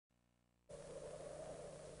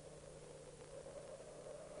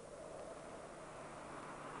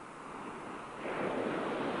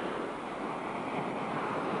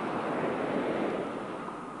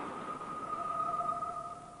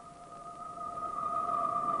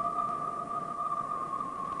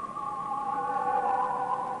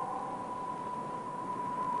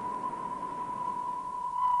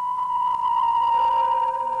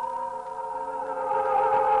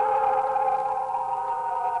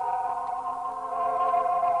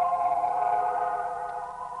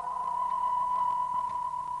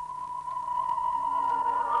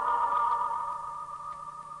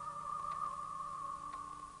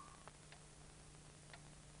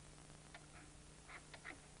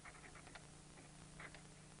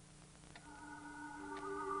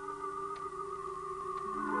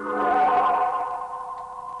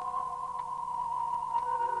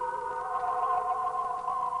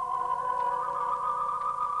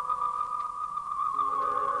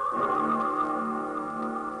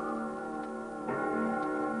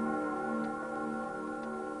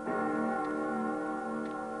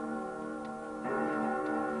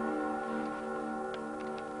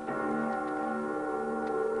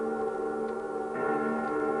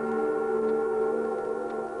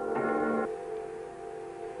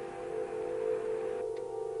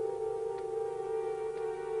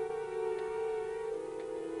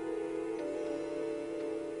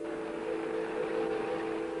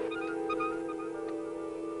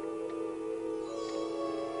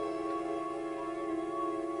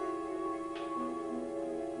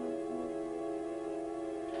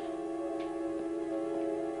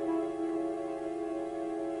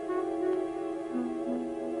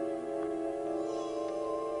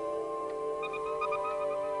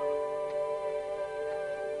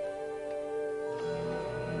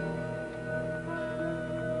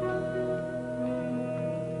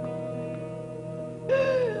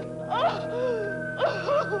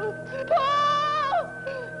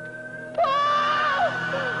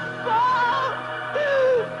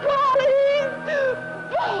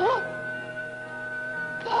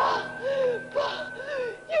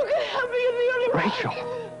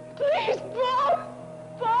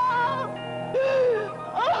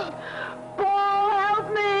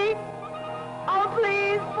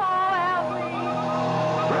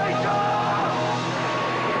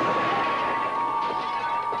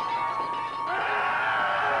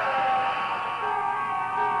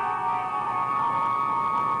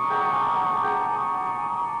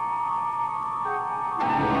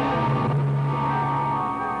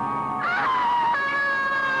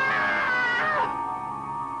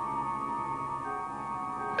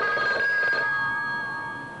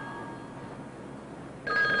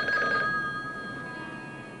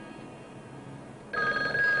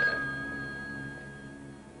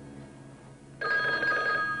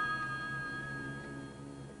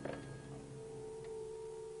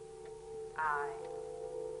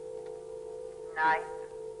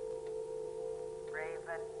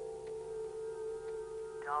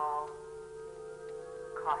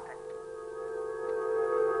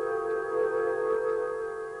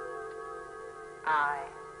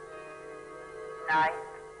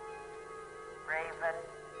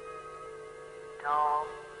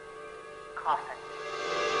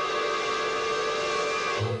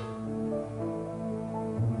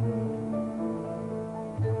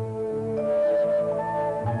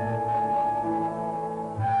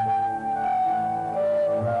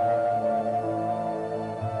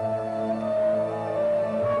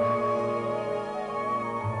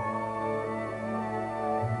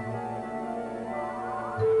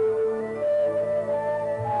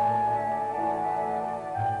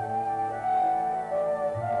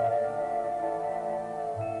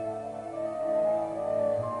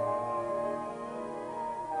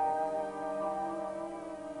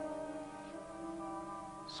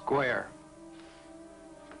Square.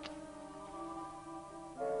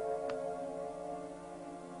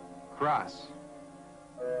 Cross.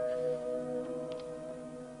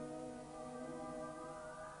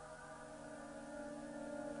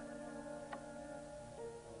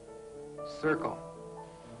 Circle.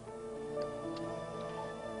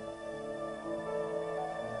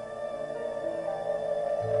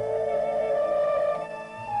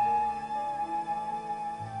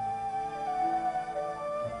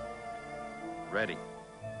 Ready.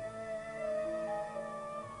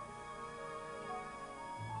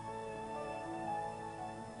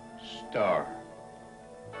 Star.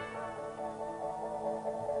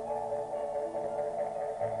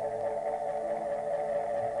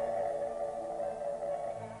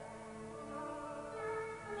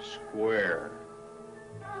 Square.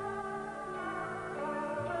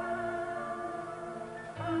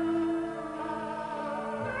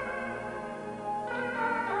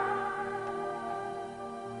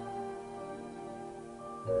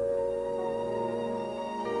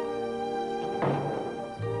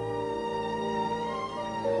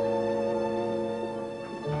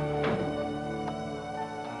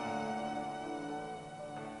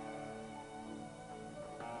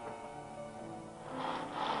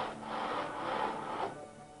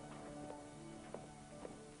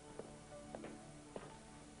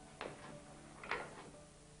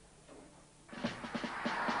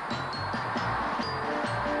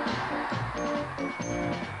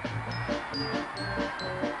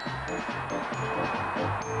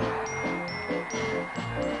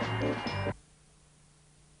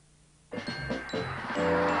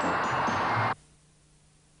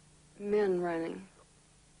 Men running.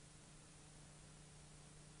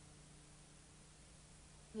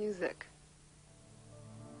 Music.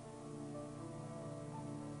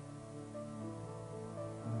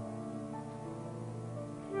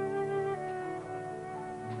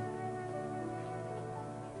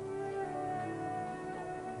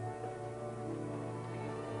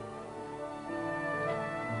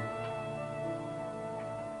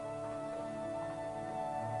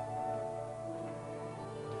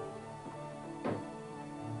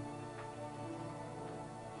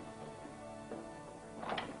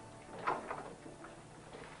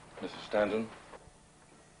 Mrs. Stanton,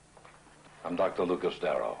 I'm Dr. Lucas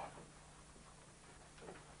Darrow.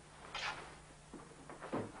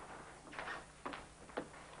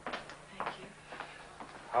 Thank you.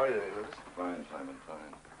 How are you doing, Lucas? Fine, Simon,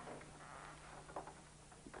 fine.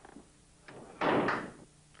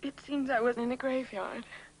 It seems I was in a graveyard.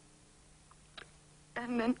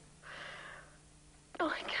 And then... Oh,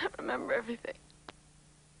 I can't remember everything.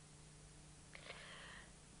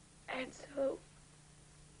 And so,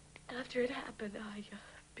 after it happened, I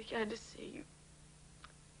began to see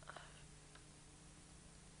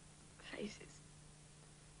faces.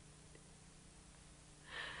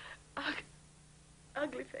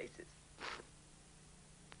 Ugly faces.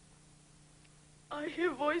 I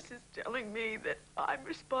hear voices telling me that I'm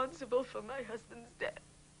responsible for my husband's death.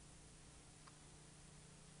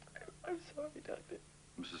 I'm sorry, Doctor.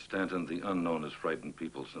 Mrs. Stanton, the unknown has frightened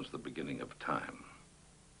people since the beginning of time.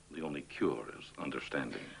 The only cure is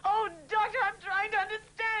understanding. Oh, Doctor, I'm trying to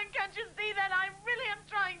understand. Can't you see that? I really am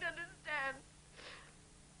trying to understand.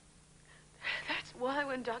 That's why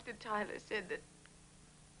when Dr. Tyler said that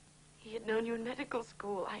he had known you in medical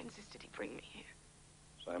school, I insisted he bring me here.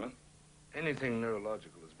 Simon? Anything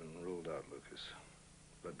neurological has been ruled out, Lucas.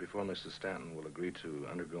 But before Mr. Stanton will agree to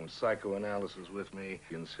undergo psychoanalysis with me,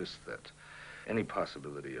 he insists that any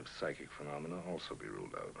possibility of psychic phenomena also be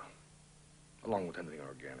ruled out, along with anything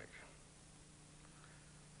organic.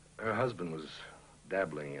 Her husband was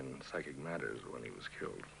dabbling in psychic matters when he was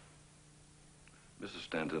killed. Mrs.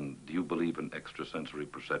 Stanton, do you believe in extrasensory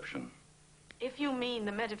perception? If you mean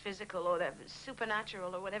the metaphysical or the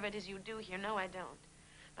supernatural or whatever it is you do here, no, I don't.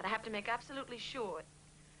 But I have to make absolutely sure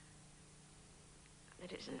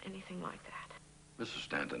that it isn't anything like that. Mrs.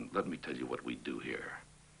 Stanton, let me tell you what we do here,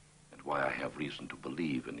 and why I have reason to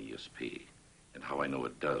believe in ESP, and how I know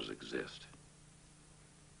it does exist.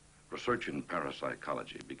 Research in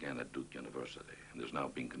parapsychology began at Duke University and is now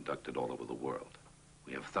being conducted all over the world.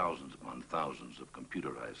 We have thousands upon thousands of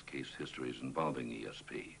computerized case histories involving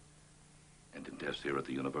ESP. And in tests here at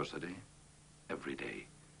the university, every day,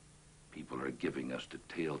 people are giving us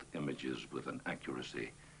detailed images with an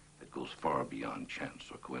accuracy that goes far beyond chance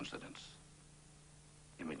or coincidence.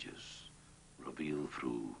 Images revealed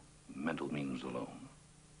through mental means alone.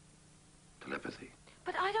 Telepathy.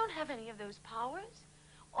 But I don't have any of those powers.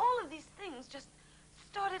 All of these things just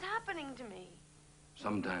started happening to me.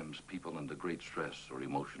 Sometimes people under great stress or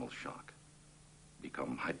emotional shock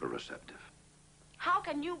become hyperreceptive. How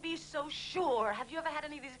can you be so sure? Have you ever had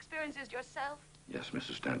any of these experiences yourself? Yes,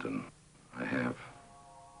 Mrs. Stanton, I have.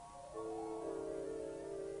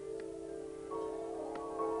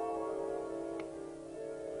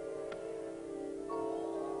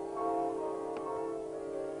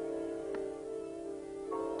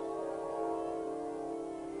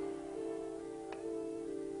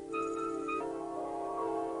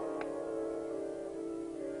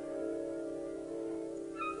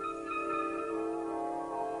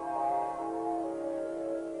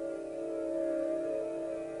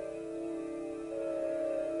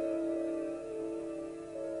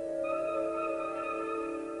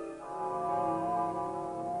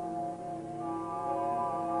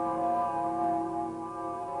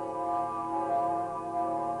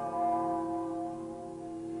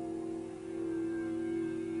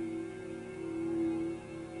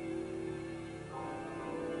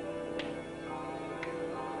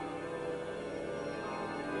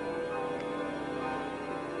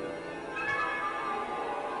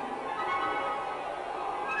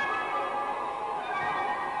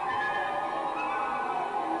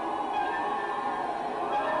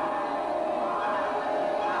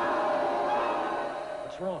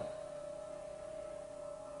 Wrong?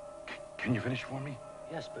 Can you finish for me?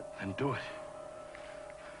 Yes, but... Then do it.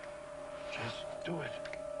 Just do it.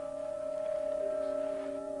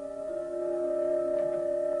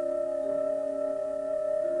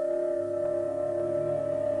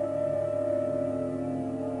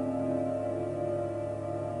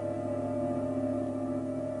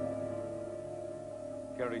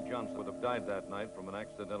 Gary Johnson would have died that night from an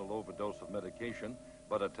accidental overdose of medication,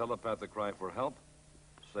 but a telepathic cry for help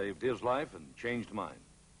saved his life and changed mine.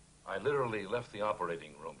 I literally left the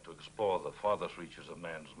operating room to explore the farthest reaches of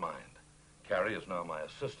man's mind. Carrie is now my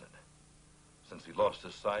assistant. Since he lost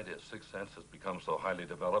his sight, his sixth sense has become so highly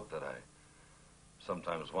developed that I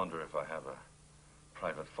sometimes wonder if I have a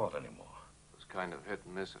private thought anymore. It was kind of hit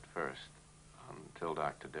and miss at first, until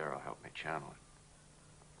Dr. Darrow helped me channel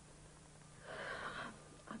it.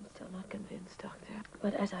 I'm still not convinced, Doctor.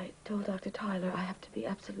 But as I told Dr. Tyler, I have to be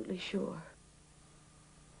absolutely sure.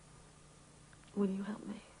 Will you help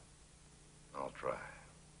me? I'll try.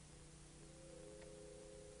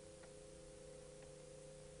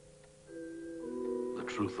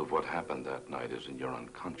 truth of what happened that night is in your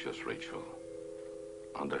unconscious, Rachel.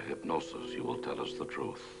 Under hypnosis, you will tell us the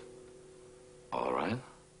truth. All right?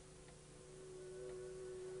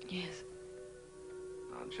 Yes.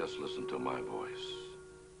 Now just listen to my voice.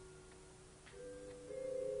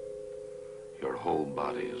 Your whole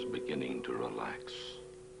body is beginning to relax.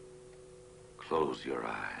 Close your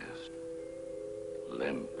eyes.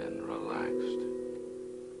 Limp and relaxed.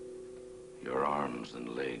 Your arms and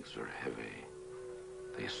legs are heavy.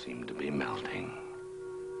 They seem to be melting.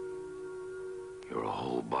 Your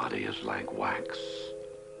whole body is like wax.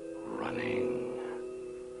 Running,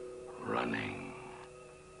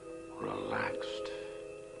 relaxed.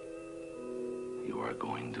 You are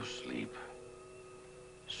going to sleep.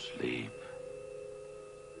 Sleep.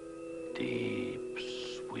 Deep,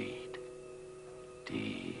 sweet,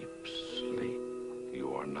 deep sleep.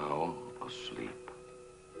 You are now asleep.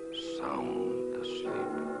 Sound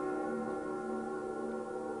asleep.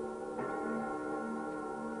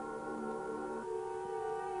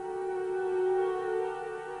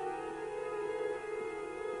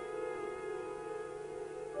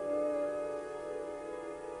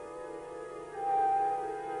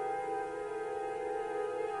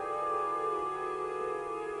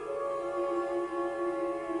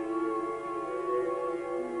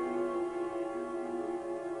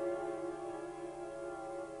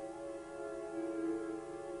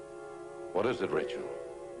 What is it, Rachel?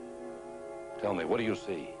 Tell me, what do you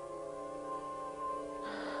see?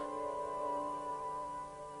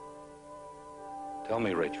 Tell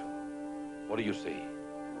me, Rachel, what do you see?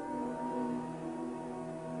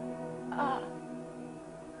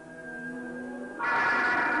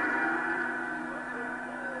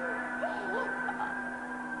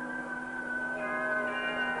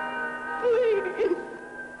 Please.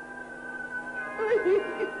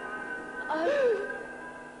 Please.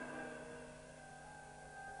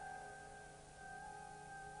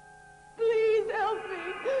 Please help me.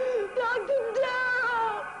 Dr.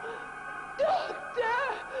 Darrow. Doctor.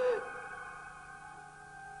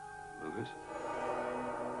 Lucas?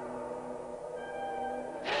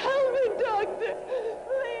 Help me, doctor.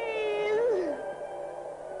 Please.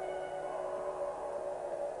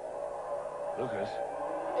 Lucas?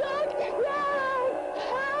 Dr. Darrow.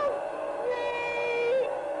 Help me.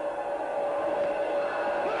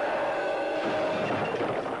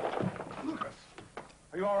 Lucas,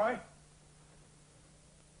 are you all right?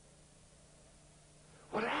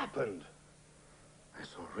 What happened? I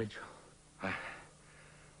saw Rachel.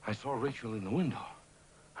 I saw Rachel in the window.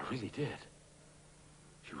 I really did.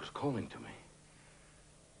 She was calling to me.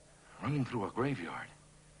 Running through a graveyard.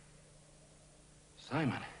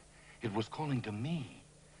 Simon, it was calling to me.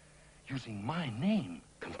 Using my name.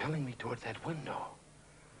 Compelling me toward that window.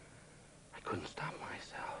 I couldn't stop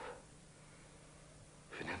myself.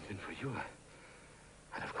 If it hadn't been for you,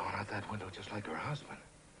 I'd have gone out that window just like her husband.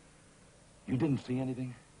 You didn't see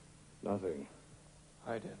anything? Nothing.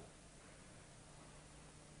 I did.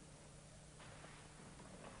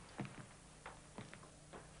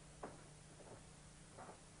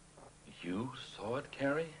 You saw it,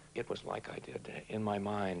 Carrie? It was like I did in my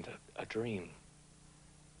mind, a dream.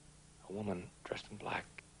 A woman dressed in black.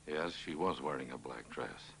 Yes, she was wearing a black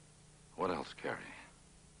dress. What else, Carrie?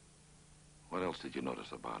 What else did you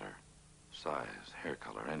notice about her? Size, hair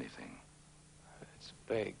color, anything? It's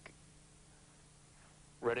big.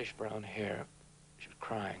 Reddish brown hair. She was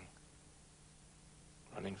crying.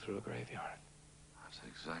 Running through a graveyard. That's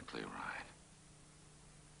exactly right.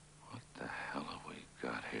 What the hell have we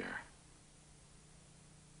got here?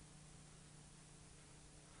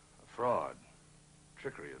 A fraud.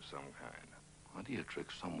 Trickery of some kind. How do you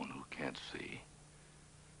trick someone who can't see?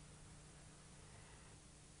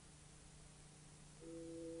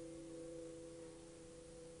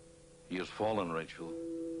 He has fallen, Rachel.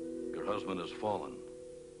 Your husband has fallen.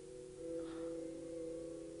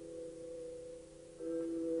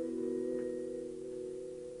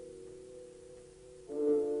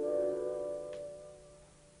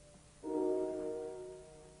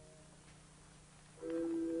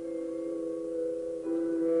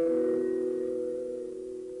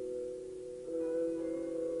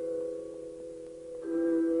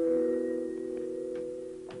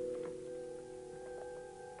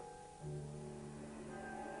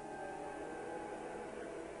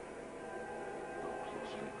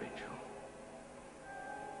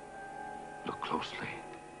 Look closely.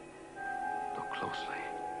 Look closely.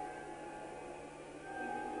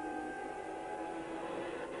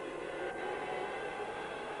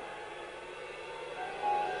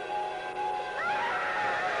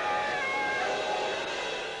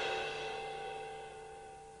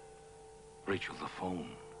 Rachel, the phone.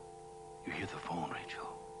 You hear the phone,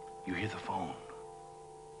 Rachel. You hear the phone.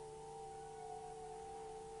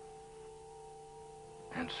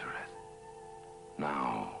 Answer it.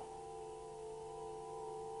 Now.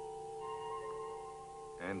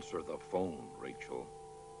 Answer the phone, Rachel.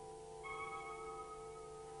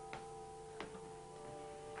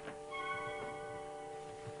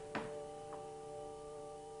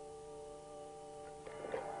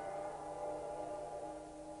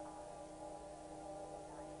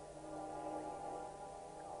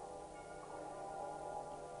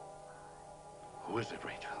 Who is it,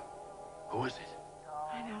 Rachel? Who is it?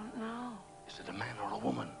 I don't know. Is it a man or a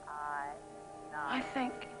woman? I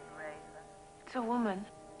think it's a woman.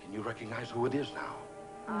 Can you recognize who it is now?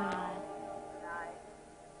 No.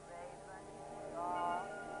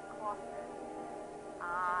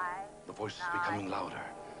 The voice is becoming louder,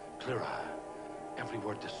 clearer, every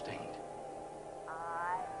word distinct.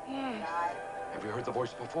 Yes. Have you heard the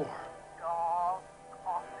voice before?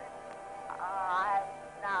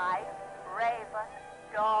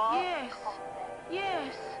 Yes.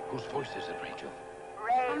 Yes. Whose voice is it, Rachel?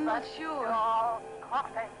 I'm not sure.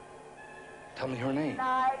 Tell me her name.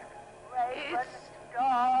 It's...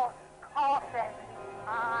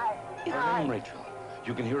 Her name, Rachel.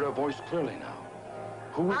 You can hear her voice clearly now.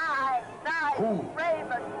 Who? Who?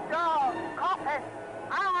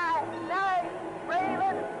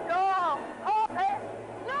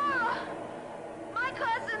 Nora! My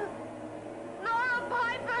cousin! Nora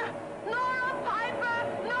Piper! Nora Piper!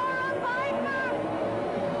 Nora Piper!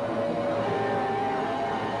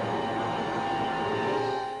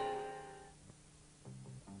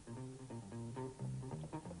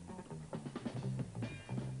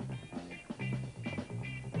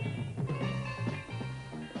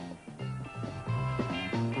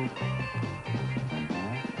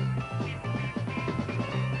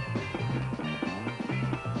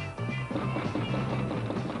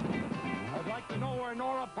 I'd like to know where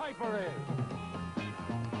Nora Piper is.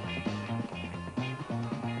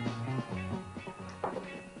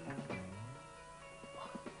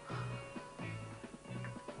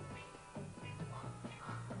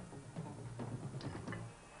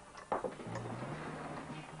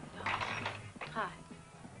 Hi.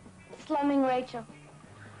 Slumming Rachel.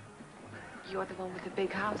 You're the one with the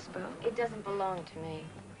big houseboat. It doesn't belong to me.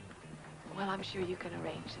 Well, I'm sure you can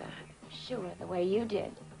arrange that. Sure, the way you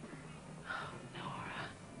did. Nora.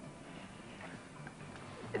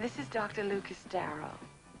 This is Dr. Lucas Darrow.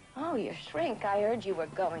 Oh, your shrink. I heard you were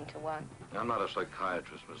going to one. I'm not a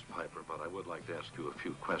psychiatrist, Miss Piper, but I would like to ask you a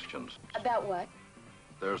few questions. About what?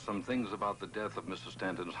 There are some things about the death of Mrs.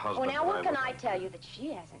 Stanton's Oh, husband. now that what can would- I tell you that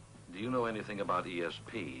she hasn't? Do you know anything about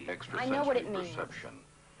ESP, extrasensory I know what it means. perception?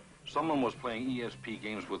 Someone was playing ESP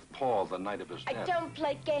games with Paul the night of his I death. don't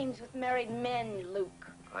play games with married men, Luke.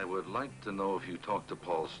 I would like to know if you talked to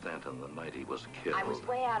Paul Stanton the night he was killed. I was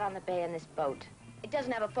way out on the bay in this boat. It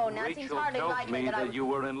doesn't have a phone now. It seems Rachel hardly tells likely me that I that you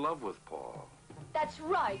were in love with Paul. That's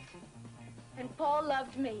right. And Paul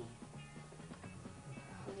loved me.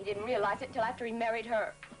 He didn't realize it until after he married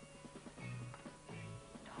her.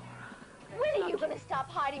 When are you going to stop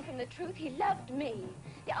hiding from the truth? He loved me.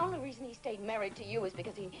 The only reason he stayed married to you is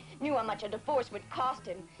because he knew how much a divorce would cost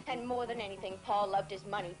him. And more than anything, Paul loved his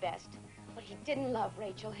money best. But he didn't love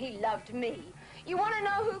Rachel. He loved me. You want to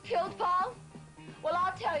know who killed Paul? Well,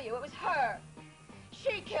 I'll tell you. It was her.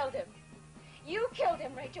 She killed him. You killed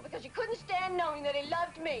him, Rachel, because you couldn't stand knowing that he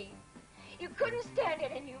loved me. You couldn't stand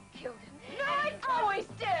it, and you killed him. No, I always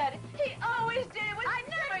did. He always did. It was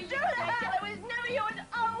never you, Rachel. It was never you. It was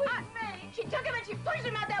always me. She took him and she pushed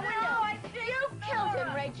him out that window. No, I did. You killed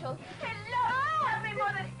him, Rachel. He loved me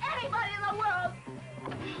more than anybody in the world.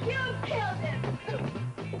 You killed him.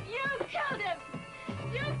 You killed him.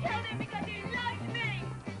 You killed him because he loved me.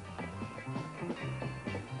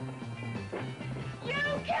 You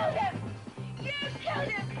killed him. You killed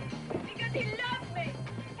him because he loved me.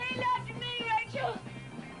 He loved me, Rachel.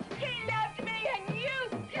 He loved me, and you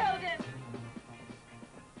killed him.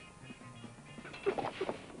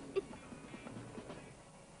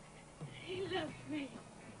 He loved me.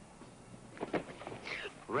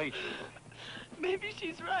 Rachel. Maybe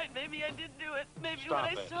she's right. Maybe I did do it. Maybe Stop what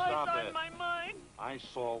I it. saw, Stop I saw it. in my mind. I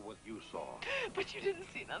saw what you saw. But you didn't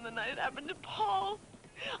see it on the night it happened to Paul.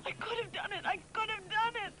 I could have done it. I could have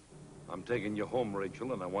done it. I'm taking you home,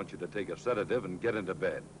 Rachel, and I want you to take a sedative and get into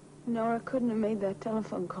bed. Nora couldn't have made that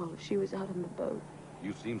telephone call if she was out on the boat.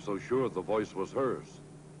 You seem so sure the voice was hers.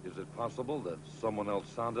 Is it possible that someone else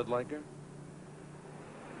sounded like her?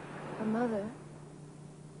 Her mother.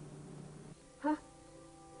 Huh?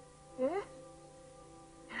 Yeah?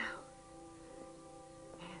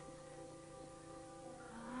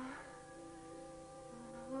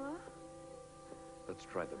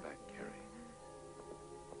 Let's try the back, Carrie.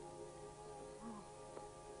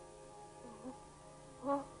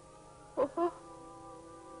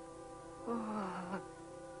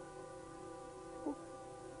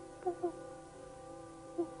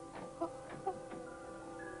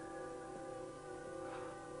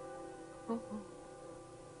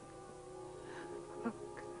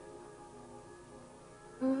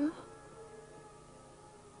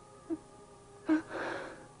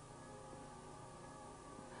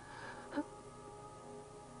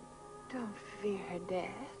 Don't fear death.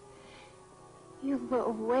 You've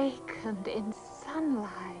awakened in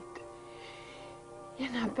sunlight,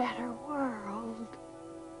 in a better world.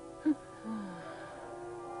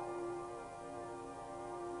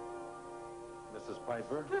 Mrs.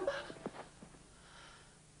 Piper? What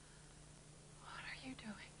are you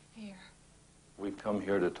doing here? We've come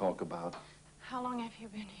here to talk about... How long have you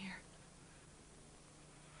been here?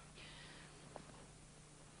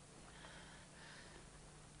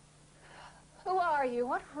 Who are you?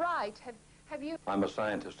 What right have you... I'm a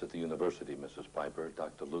scientist at the university, Mrs. Piper,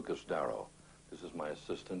 Dr. Lucas Darrow. This is my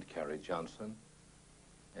assistant, Carrie Johnson,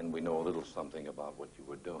 and we know a little something about what you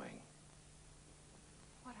were doing.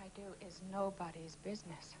 What I do is nobody's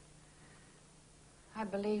business. I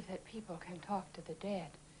believe that people can talk to the dead,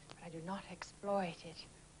 but I do not exploit it.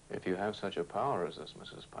 If you have such a power as this,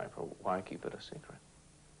 Mrs. Piper, why keep it a secret?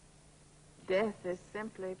 Death is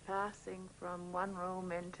simply passing from one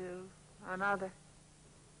room into another.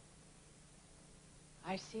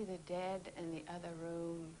 I see the dead in the other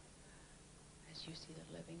room as you see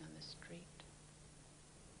the living on the street.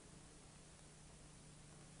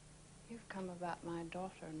 You've come about my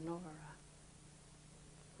daughter, Nora.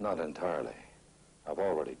 Not entirely. I've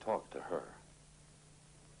already talked to her.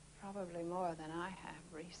 Probably more than I have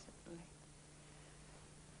recently.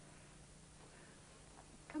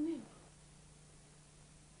 Come in.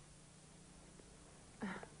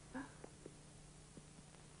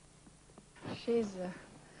 She's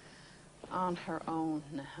on her own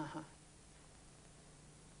now.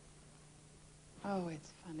 Oh,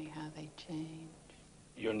 it's funny how they change.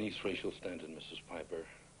 Your niece, Rachel Stanton, Mrs. Piper,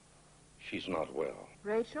 she's not well.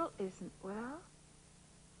 Rachel isn't well?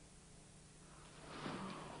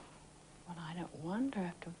 Well, I don't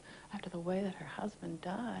wonder after the way that her husband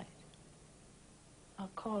died.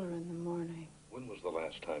 I'll call her in the morning. When was the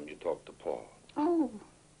last time you talked to Paul? Oh,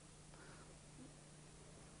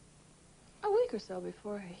 a week or so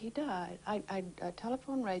before he died. I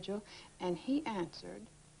telephoned Rachel, and he answered.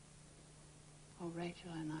 Oh, Rachel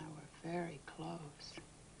and I were very close,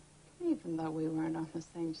 even though we weren't on the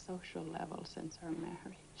same social level since our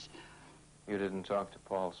marriage. You didn't talk to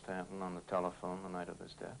Paul Stanton on the telephone the night of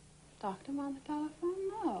his death? Talked to him on the telephone?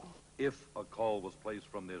 No. If a call was placed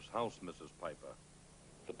from this house, Mrs. Piper...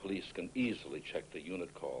 The police can easily check the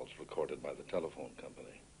unit calls recorded by the telephone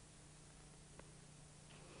company.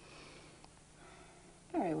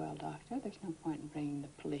 Very well, Doctor. There's no point in bringing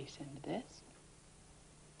the police into this.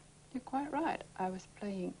 You're quite right. I was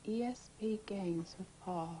playing ESP games with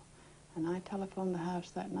Paul, and I telephoned the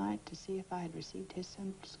house that night to see if I had received his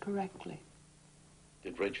symbols correctly.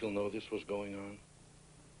 Did Rachel know this was going on?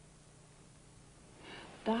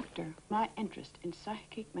 Doctor, my interest in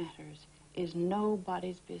psychic matters is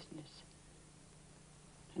nobody's business.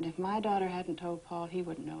 And if my daughter hadn't told Paul, he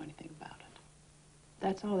wouldn't know anything about it.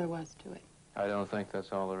 That's all there was to it. I don't think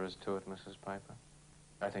that's all there is to it, Mrs. Piper.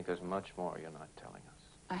 I think there's much more you're not telling us.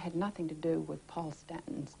 I had nothing to do with Paul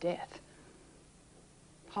Stanton's death.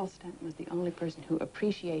 Paul Stanton was the only person who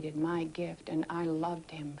appreciated my gift, and I loved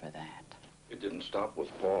him for that. It didn't stop with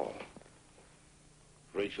Paul.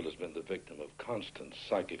 Rachel has been the victim of constant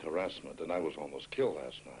psychic harassment, and I was almost killed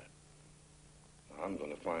last night. I'm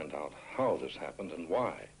going to find out how this happened and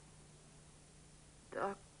why.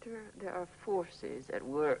 Doctor, there are forces at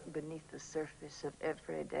work beneath the surface of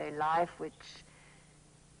everyday life which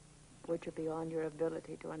are beyond your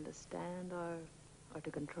ability to understand or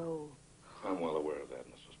to control. I'm well aware of that,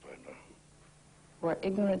 Mrs. Piper. Where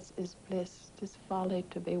ignorance is bliss, 'tis folly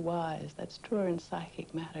to be wise. That's truer in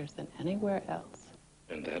psychic matters than anywhere else.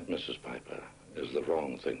 And that, Mrs. Piper, is the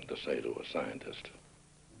wrong thing to say to a scientist.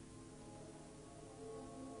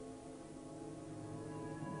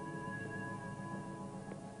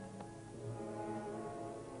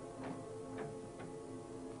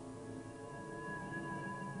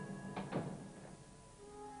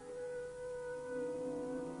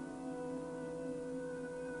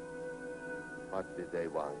 What did they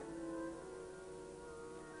want?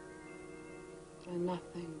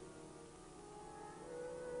 Nothing.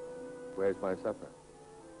 Where's my supper?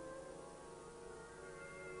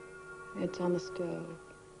 It's on the stove.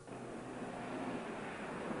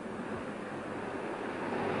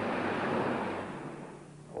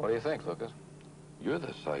 do you think, Lucas? You're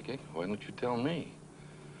the psychic. Why don't you tell me?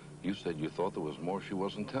 You said you thought there was more she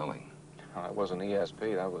wasn't telling. Oh, that wasn't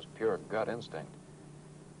ESP. That was pure gut instinct.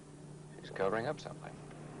 She's covering up something.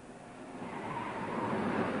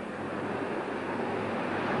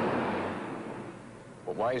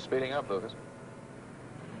 Well, why are you speeding up, Lucas?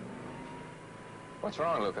 What's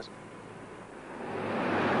wrong, Lucas?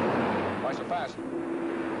 Why so fast?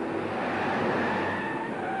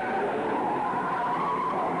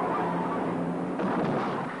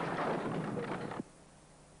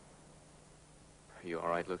 Are you all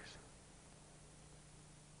right, Lucas?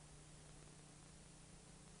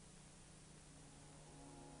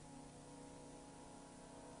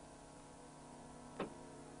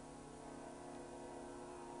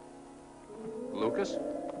 Lucas?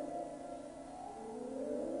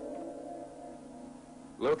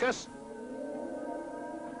 Lucas?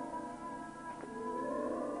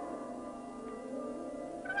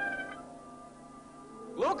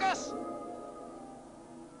 Lucas?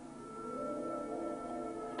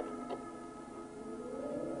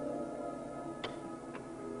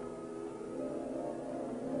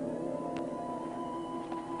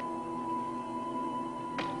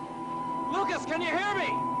 Lucas, can you hear me?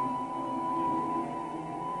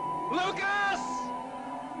 Lucas!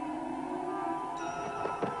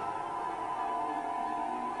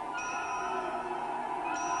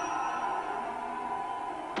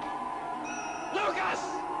 Lucas!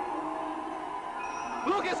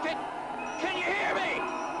 Lucas, can you hear me?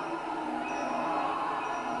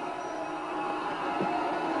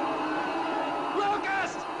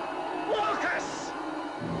 Lucas! Lucas!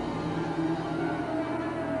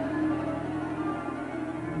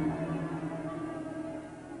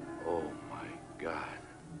 Oh, my God.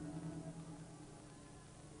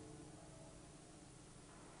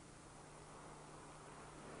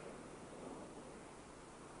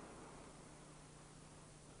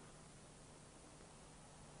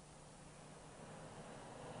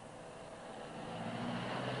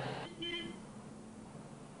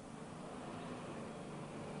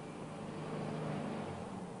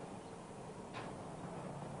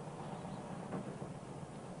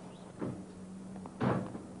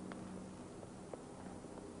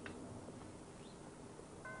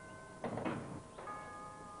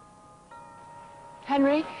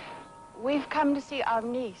 Henry, we've come to see our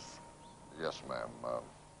niece. Yes, ma'am.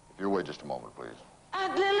 If you'll wait just a moment, please.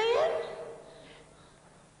 Aunt Lillian?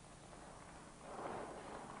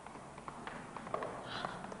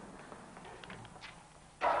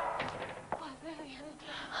 Oh, Lillian.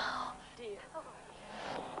 Oh, dear. How are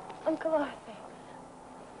you? Uncle Arthur.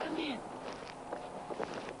 Come in.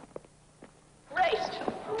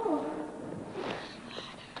 Rachel. Oh.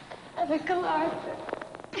 Uncle Arthur.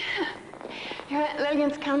 Your Aunt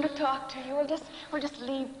Lillian's come to talk to you. We'll just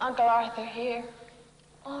leave Uncle Arthur here.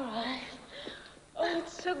 All right. Oh,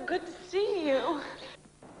 it's so good to see you.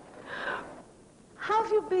 How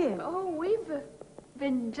have you been? Oh, we've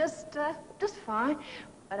been just fine.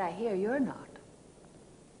 But I hear you're not.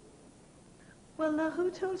 Well, now, who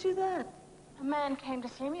told you that? A man came to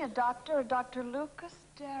see me, Dr. Lucas.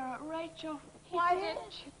 Rachel, why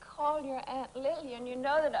didn't you call your Aunt Lillian? You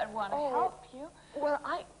know that I'd want to help you. Well,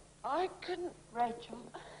 I couldn't. Rachel,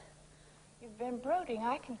 you've been brooding,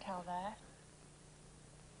 I can tell that.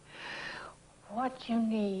 What you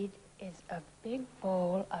need is a big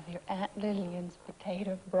bowl of your Aunt Lillian's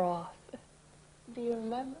potato broth. Do you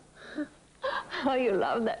remember? Oh, you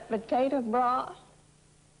love that potato broth.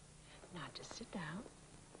 Now, just sit down.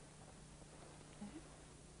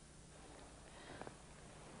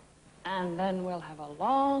 And then we'll have a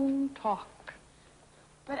long talk.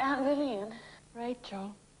 But Aunt Lillian.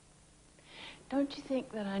 Rachel, don't you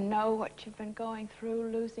think that I know what you've been going through,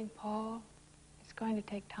 losing Paul? It's going to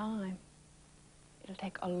take time. It'll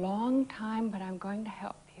take a long time, but I'm going to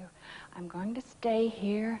help you. I'm going to stay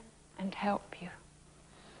here and help you.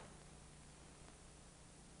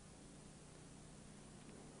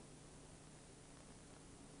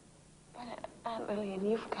 But Aunt Lillian,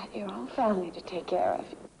 you've got your own family to take care of.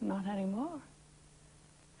 Not anymore.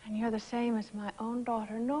 And you're the same as my own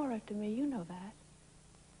daughter, Nora, to me. You know that.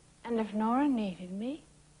 And if Nora needed me,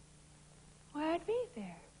 why, I'd be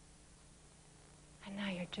there. And now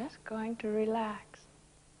you're just going to relax.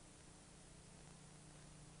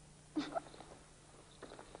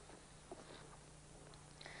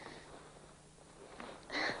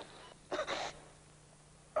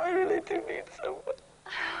 I really do need someone.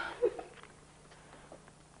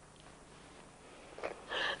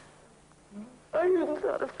 I even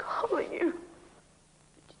thought of calling you.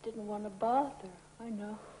 But you didn't want to bother. I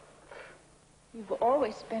know. You've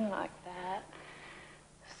always been like that.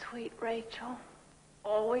 sweet Rachel.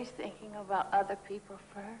 Always thinking about other people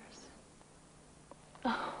first.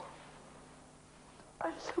 Oh,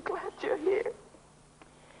 I'm so glad you're here.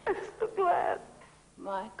 I'm so glad.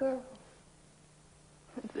 My girl.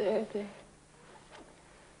 There, there.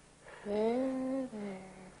 There, there.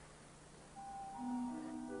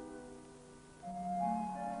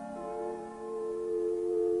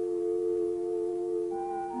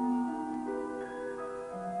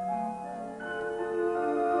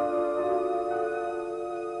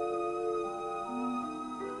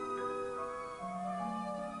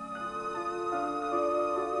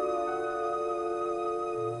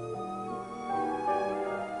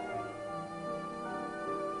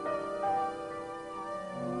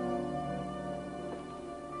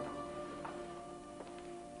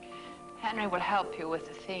 Henry will help you with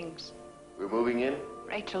the things. We're moving in?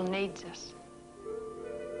 Rachel needs us.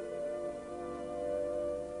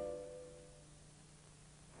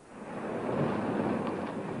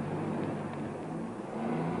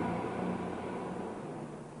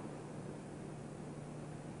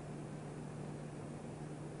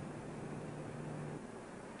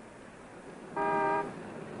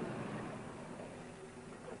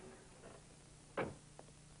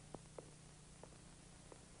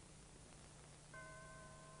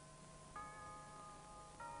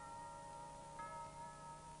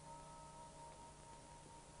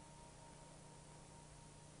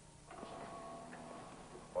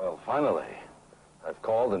 Well, finally. I've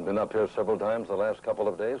called and been up here several times the last couple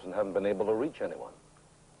of days and haven't been able to reach anyone.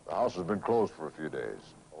 The house has been closed for a few days.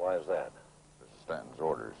 Why is that? Mrs. Stanton's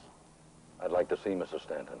orders. I'd like to see Mrs.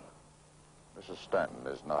 Stanton. Mrs. Stanton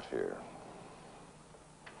is not here.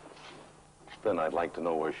 Then I'd like to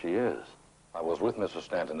know where she is. I was with Mrs.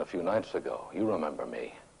 Stanton a few nights ago. You remember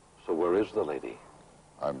me. So where is the lady?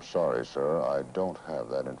 I'm sorry, sir. I don't have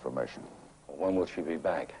that information. When will she be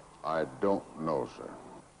back? I don't know, sir.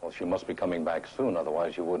 Well, she must be coming back soon,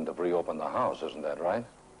 otherwise you wouldn't have reopened the house, isn't that right?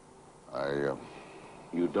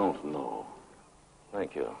 You don't know.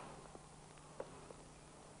 Thank you.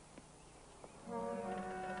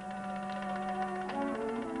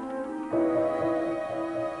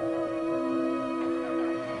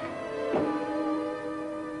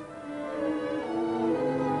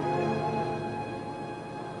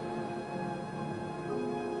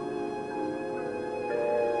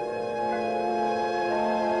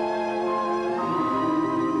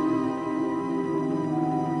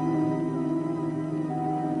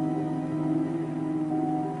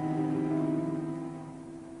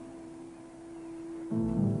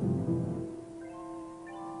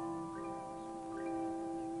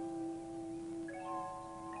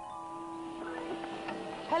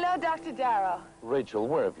 Hello, Dr. Darrow. Rachel,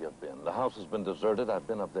 where have you been? The house has been deserted. I've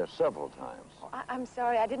been up there several times. Oh, I'm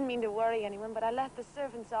sorry. I didn't mean to worry anyone, but I let the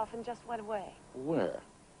servants off and just went away. Where?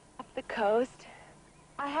 Up the coast.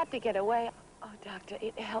 I had to get away. Oh, Doctor,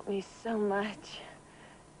 it helped me so much.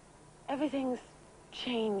 Everything's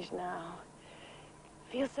changed now.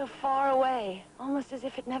 Feels so far away, almost as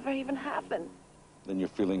if it never even happened. Then you're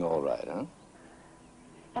feeling all right, huh?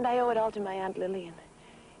 And I owe it all to my Aunt Lillian.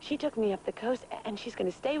 She took me up the coast, and she's going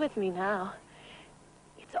to stay with me now.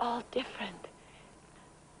 It's all different.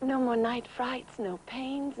 No more night frights, no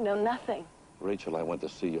pains, no nothing. Rachel, I went to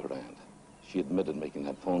see your aunt. She admitted making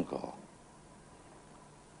that phone call.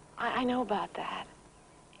 I know about that.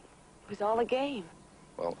 It was all a game.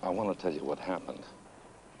 Well, I want to tell you what happened.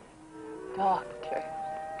 Doctor,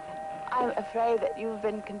 I'm afraid that you've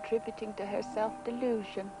been contributing to her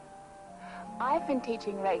self-delusion. I've been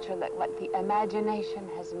teaching Rachel that what the imagination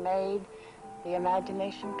has made, the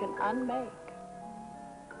imagination can unmake.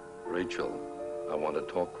 Rachel, I want to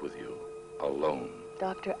talk with you, alone.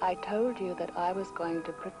 Doctor, I told you that I was going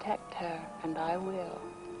to protect her, and I will.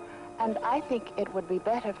 And I think it would be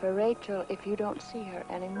better for Rachel if you don't see her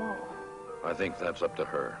anymore. I think that's up to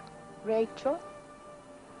her. Rachel?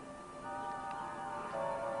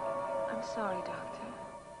 I'm sorry, Doctor.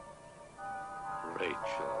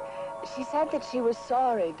 Rachel. She said that she was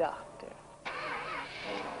sorry, Doctor.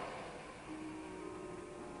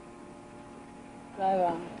 Drive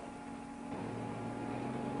on.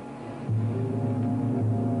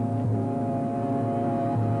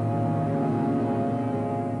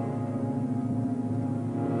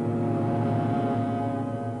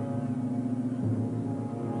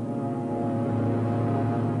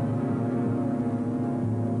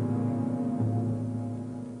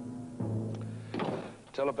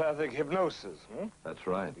 Telepathic hypnosis, hmm? That's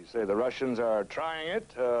right. You say the Russians are trying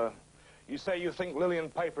it. You say you think Lillian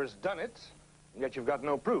Piper's done it, and yet you've got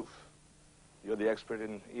no proof. You're the expert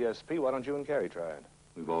in ESP. Why don't you and Carrie try it?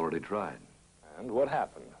 We've already tried. And what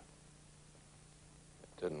happened?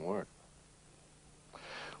 Didn't work.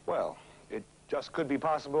 Well, it just could be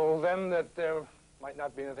possible then that there might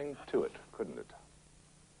not be anything to it, couldn't it?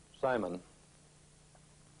 Simon,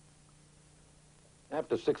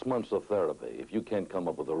 after 6 months of therapy, if you can't come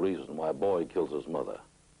up with a reason why a boy kills his mother,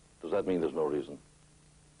 does that mean there's no reason?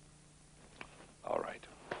 All right.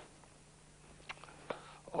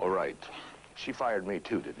 All right. She fired me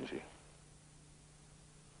too, didn't she?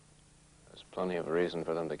 There's plenty of reason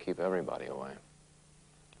for them to keep everybody away.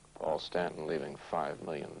 Paul Stanton leaving $5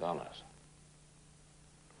 million.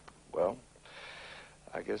 Well,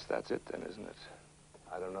 I guess that's it then, isn't it?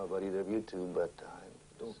 I don't know about either of you two, but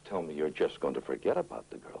Don't tell me you're just going to forget about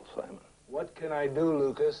the girl, Simon. what can I do,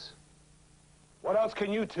 Lucas? What else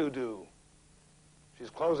can you two do? She's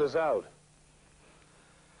closed us out.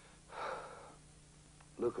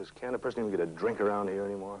 Lucas, can't a person even get a drink around here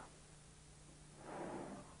anymore?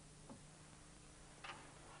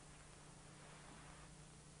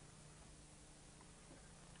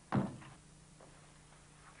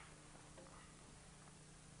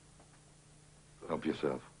 Help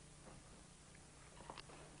yourself.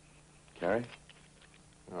 Carrie?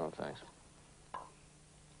 No, thanks.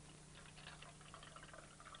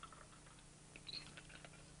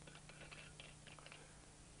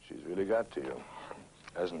 She's really got to you,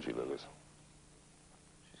 hasn't she, Lucas?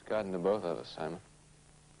 She's gotten to both of us, Simon.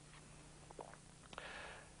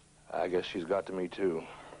 I guess she's got to me, too.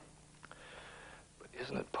 But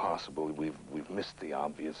isn't it possible we've missed the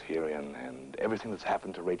obvious here, and everything that's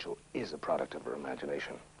happened to Rachel is a product of her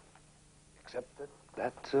imagination? Except that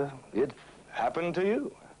it happened to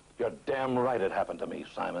you. You're damn right it happened to me,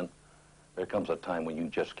 Simon. There comes a time when you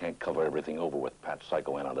just can't cover everything over with Pat's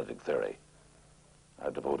psychoanalytic theory.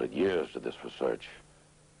 I've devoted years to this research,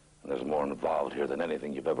 and there's more involved here than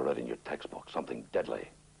anything you've ever read in your textbook, something deadly.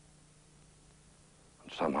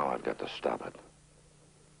 And somehow I've got to stop it.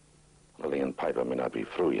 Lillian Piper may not be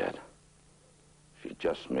through yet. She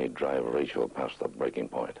just may drive Rachel past the breaking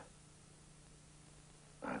point.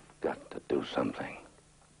 I've got to do something.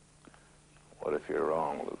 What if you're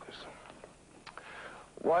wrong, Lucas?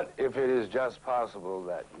 What if it is just possible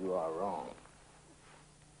that you are wrong?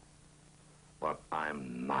 But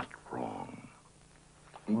I'm not wrong.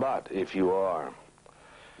 But if you are,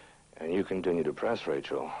 and you continue to press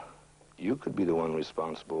Rachel, you could be the one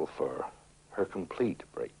responsible for her complete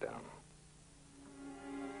breakdown.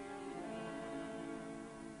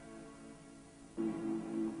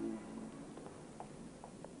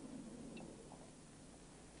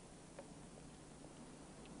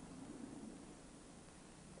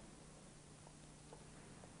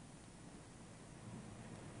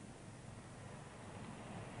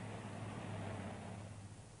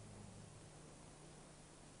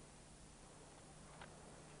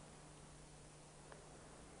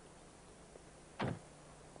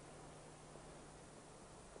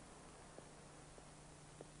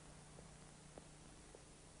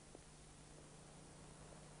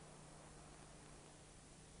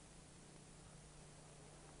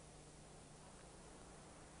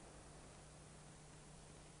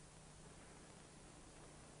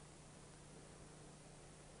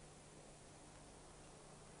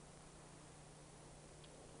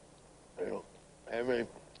 I don't have any...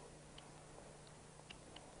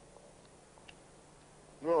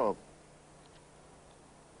 No.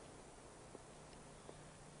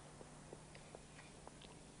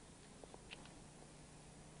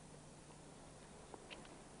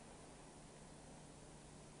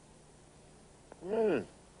 Mm.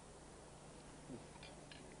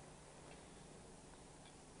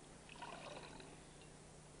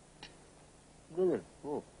 Good.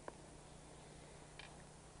 Oh.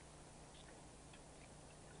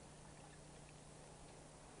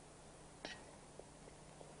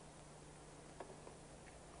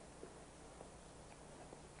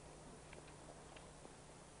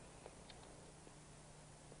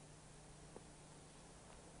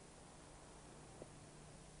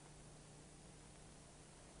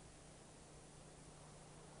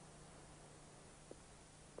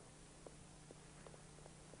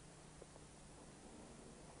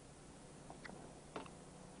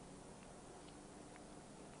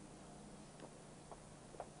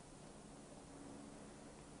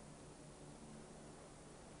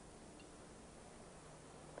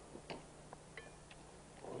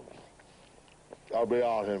 I'll be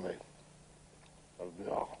out, Henry. I'll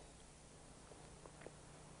be out.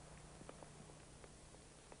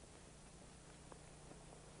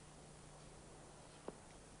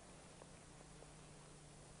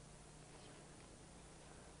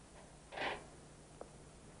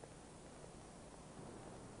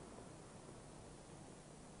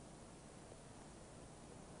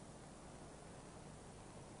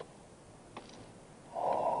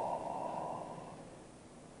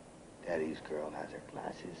 Louise girl has her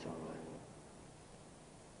glasses on.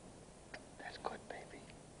 That's good, baby.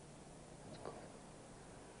 That's good.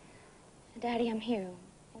 Daddy, I'm here.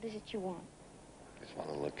 What is it you want? Just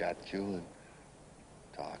want to look at you and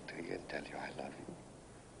talk to you and tell you I love you.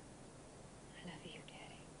 I love you,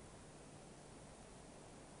 Daddy.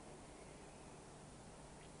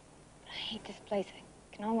 I hate this place.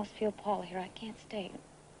 I can almost feel Paul here. I can't stay.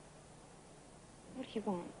 What do you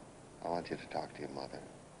want? I want you to talk to your mother.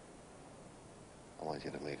 I want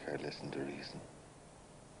you to make her listen to reason.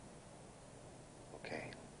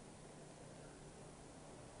 Okay?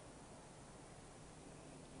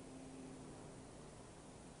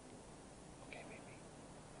 Okay, baby.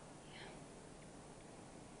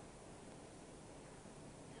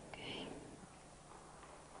 Okay.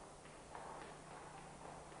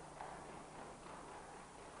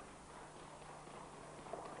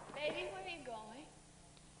 Baby, where are you going?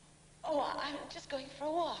 Oh, I'm just going for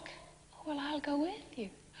a walk. Well, I'll go with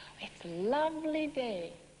you. It's a lovely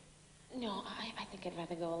day. No, I think I'd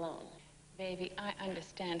rather go alone. Baby, I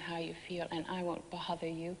understand how you feel, and I won't bother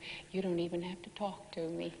you. You don't even have to talk to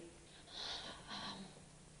me.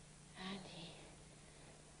 Auntie,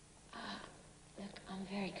 look, I'm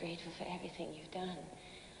very grateful for everything you've done.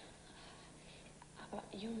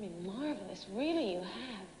 You've been marvelous, really, you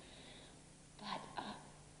have. But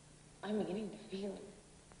I'm beginning to feel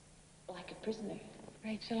like a prisoner.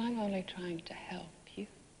 Rachel, I'm only trying to help you.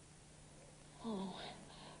 Oh,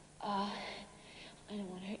 I don't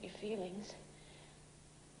want to hurt your feelings.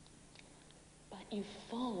 But you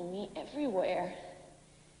follow me everywhere.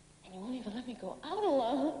 And you won't even let me go out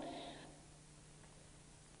alone.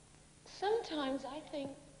 Sometimes I think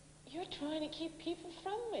you're trying to keep people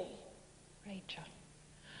from me. Rachel,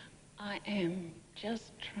 I am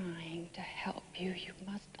just trying to help you. You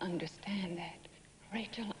must understand that.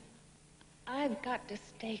 Rachel, I've got to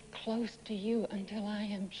stay close to you until I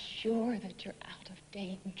am sure that you're out of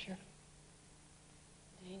danger.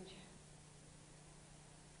 Danger?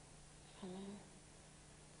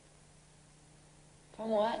 From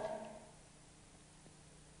what?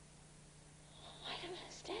 I don't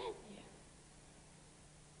understand you.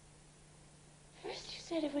 First you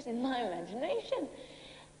said it was in my imagination,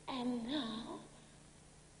 and now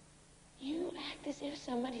you act as if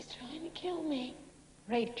somebody's trying to kill me.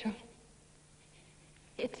 Rachel,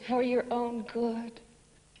 it's for your own good.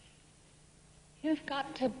 You've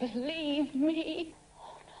got to believe me.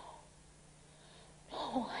 Oh,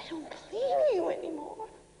 no. No, I don't believe you anymore.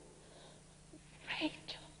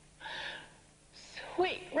 Rachel.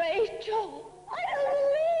 Sweet Rachel. I don't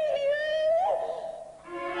believe you.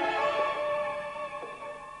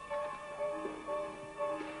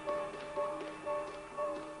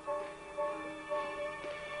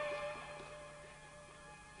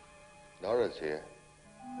 Nora's here.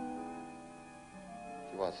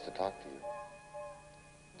 She wants to talk to you.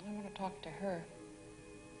 I want to talk to her.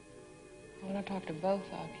 I want to talk to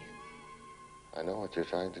both of you. I know what you're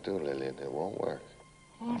trying to do, Lillian. It won't work.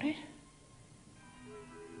 Won't it?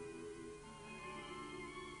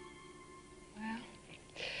 Well,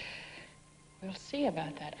 we'll see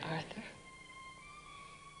about that, Arthur.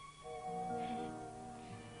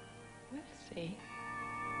 We'll see.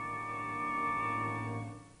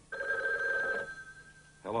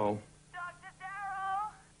 Hello? Dr.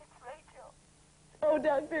 Darrow, it's Rachel. Oh,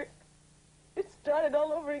 Doctor, it started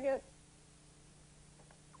all over again.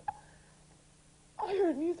 I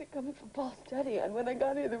heard music coming from Paul's study, and when I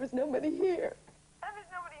got here, there was nobody here. And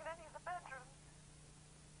there's nobody in any of the bedrooms.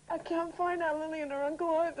 I can't find Aunt Lillian or Uncle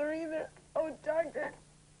Arthur either. Oh, Doctor,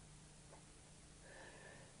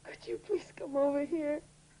 could you please come over here?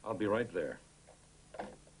 I'll be right there.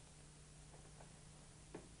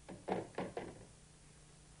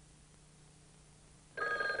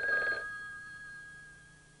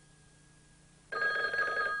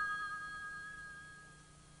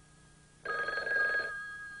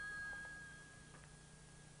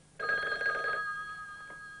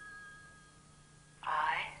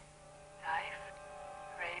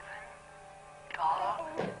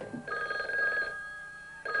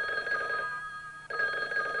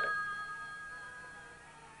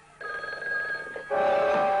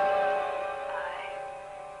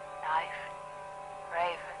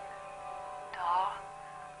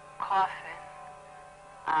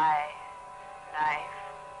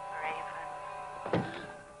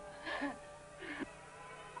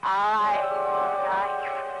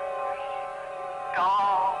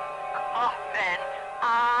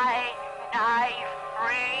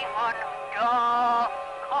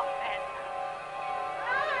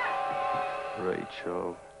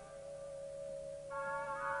 Rachel.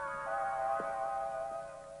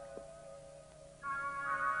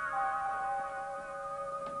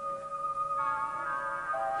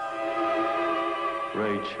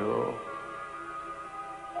 Rachel.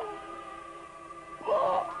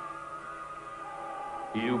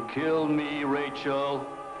 You killed me, Rachel.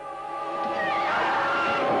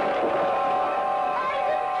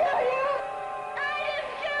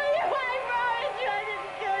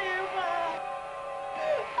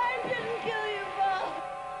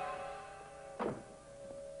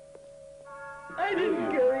 I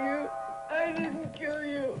didn't kill you. I didn't kill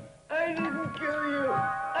you. I didn't kill you.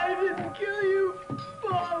 I didn't kill you.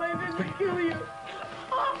 Paul, I didn't kill you.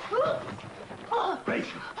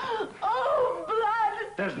 Rachel! Oh,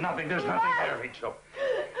 blood! There's nothing there, Rachel.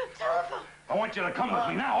 Telephone. I want you to come with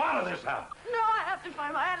me now, out of this house. No, I have to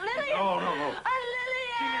find my Aunt Lillian. No. Aunt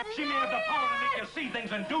Lillian! She may have the power to make you see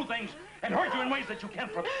things and do things and hurt you in ways that you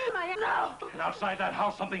can't forget. No! And outside that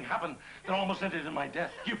house, something happened that almost ended in my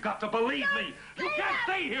death. You've got to believe me. You can't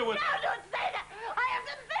stay here with me. No, don't say that! I have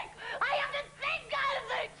to think! I have to think! I have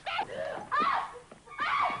to think! Ah!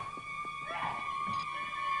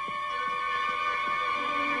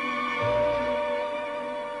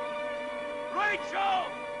 Rachel!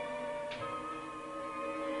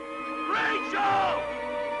 Rachel!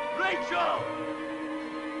 Rachel!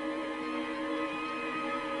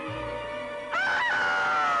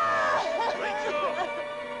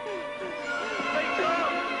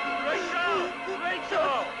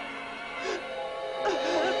 Rachel!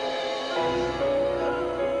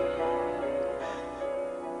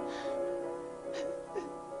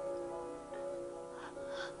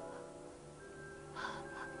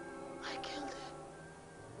 I killed it.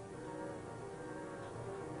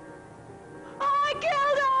 I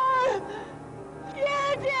killed her! You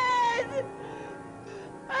did!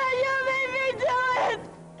 And you made me do it!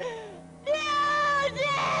 You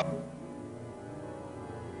did!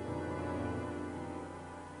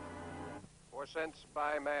 For since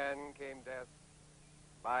by man came death,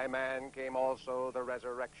 by man came also the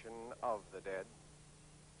resurrection of the dead.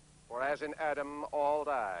 For as in Adam all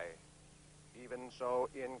die, even so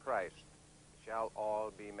in Christ shall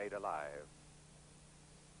all be made alive.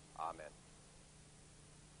 Amen.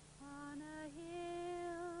 On a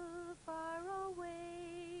hill far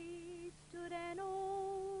away stood an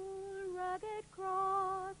old rugged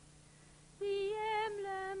cross, the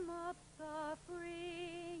emblem of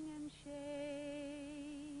suffering and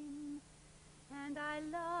shame. And I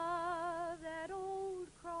love that old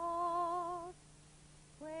cross,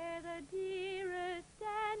 where the dearest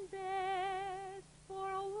and best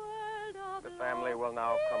for a world of The family will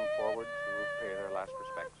now come forward to pay their last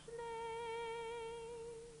respects.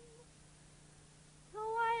 So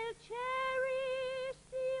I'll cherish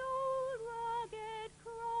the old rugged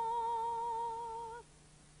cross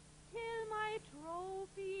till my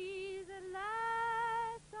trophies at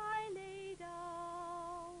last I lay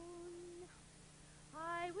down.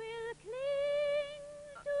 I will cling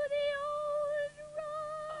to the old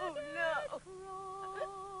rugged cross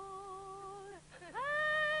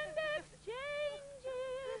and exchange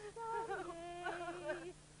it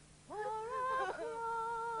someday for a crown.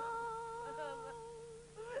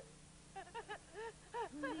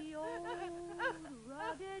 To the old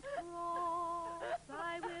rugged cross I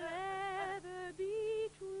will ever be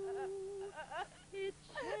true. Its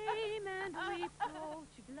shame and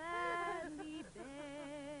reproach gladly bear.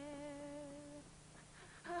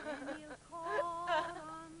 Then he'll call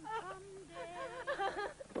on someday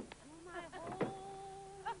to my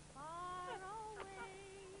home far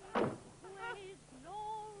away, where his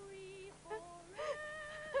glory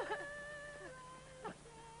forever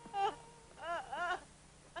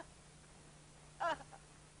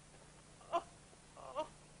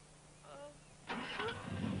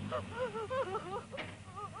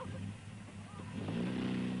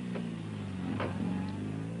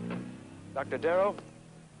Dr. Darrow,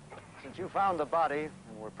 since you found the body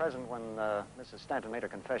and were present when Mrs. Stanton made her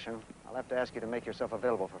confession, I'll have to ask you to make yourself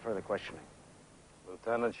available for further questioning.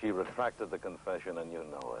 Lieutenant, she retracted the confession, and you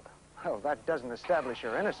know it. Oh, that doesn't establish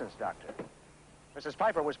your innocence, Doctor. Mrs.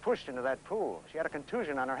 Piper was pushed into that pool. She had a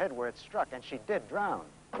contusion on her head where it struck, and she did drown.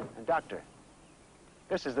 And, Doctor,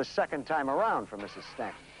 this is the second time around for Mrs.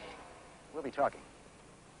 Stanton. We'll be talking.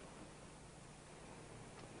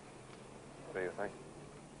 What do you think?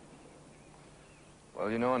 Well,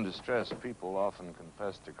 you know, in distress, people often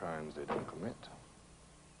confess to crimes they don't commit.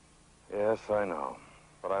 Yes, I know.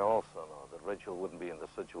 But I also know that Rachel wouldn't be in the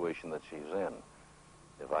situation that she's in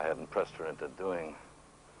if I hadn't pressed her into doing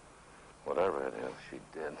whatever it is she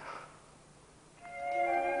did.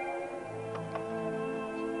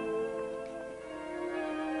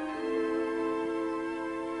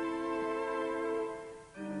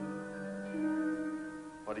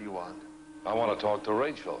 What do you want? I want to talk to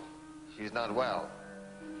Rachel. She's not well.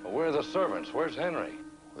 are the servants? Where's Henry?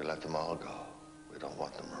 We let them all go. We don't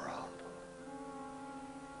want them around.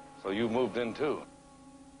 So you moved in too?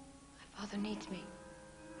 My father needs me.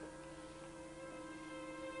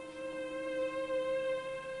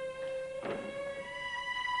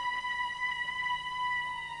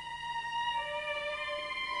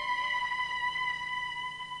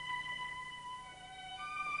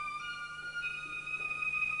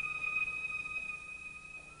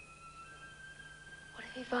 What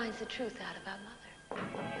if he finds the truth out about Mother?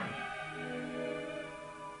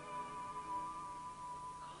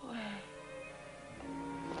 Go away.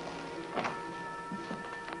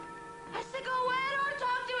 I said go away. I don't want to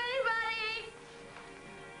talk to anybody.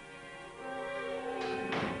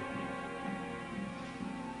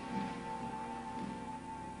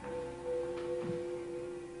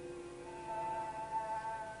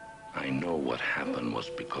 I know what happened was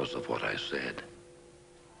because of what I said.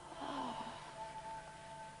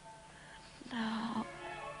 No. I'm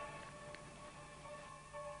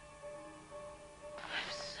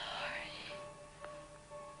sorry.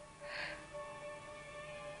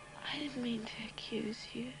 I didn't mean to accuse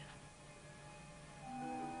you.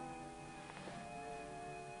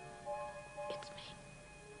 It's me.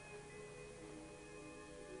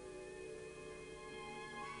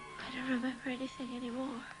 I don't remember anything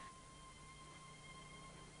anymore.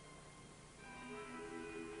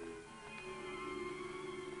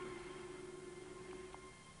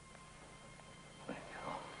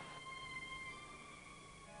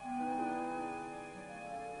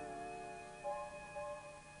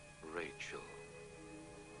 Rachel.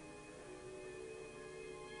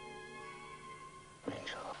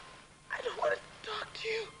 I don't want to talk to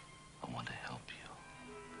you. I want to help you.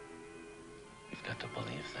 You've got to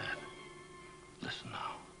believe that. Listen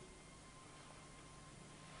now.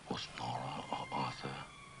 Was Nora or Arthur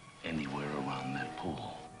anywhere around that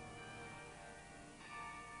pool?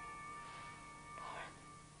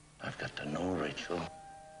 I've got to know, Rachel.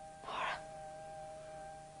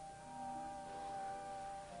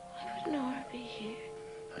 Why would Nora be here?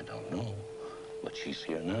 I don't know, but she's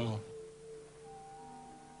here now.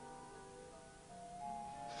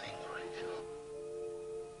 Think, Rachel.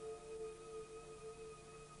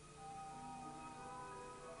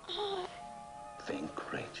 Oh.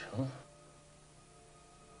 Think, Rachel.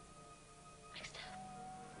 Mixed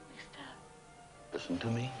up. Listen to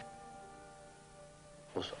me.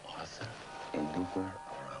 Was Arthur anywhere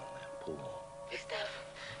around that pool? Mixed up.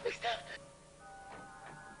 Mixed up.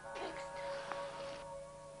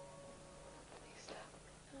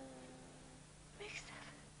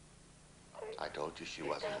 I told you she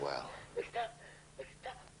wasn't well. Mixed up. Mixed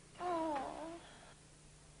up. Oh.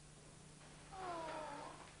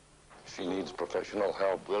 She needs professional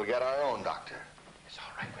help. We'll get our own doctor. It's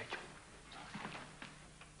all right, Rachel.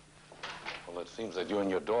 Well, it seems that you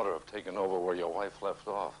and your daughter have taken over where your wife left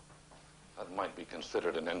off. That might be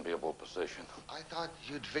considered an enviable position. I thought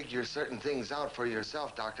you'd figure certain things out for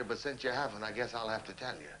yourself, Doctor, but since you haven't, I guess I'll have to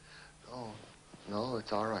tell you. No,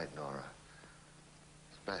 it's all right, Nora.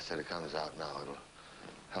 It's best that it comes out now. It'll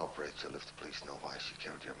help Rachel if the police know why she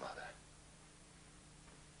killed your mother.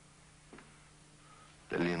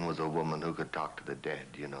 Lillian was a woman who could talk to the dead.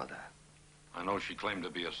 You know that? I know she claimed to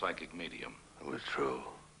be a psychic medium. It was true.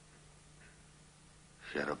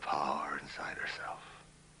 She had a power inside herself.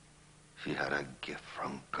 She had a gift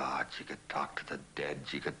from God. She could talk to the dead.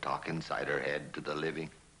 She could talk inside her head to the living.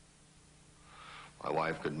 My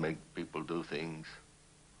wife could make people do things,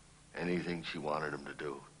 anything she wanted them to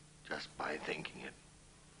do, just by thinking it.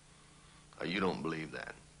 Now, you don't believe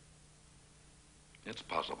that. It's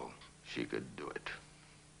possible. She could do it.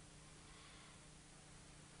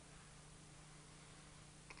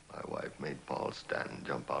 My wife made Paul Stanton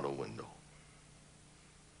jump out a window.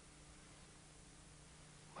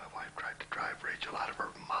 My wife tried to drive Rachel out of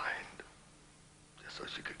her mind, just so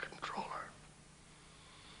she could control her.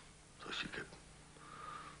 So she could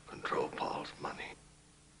control Paul's money.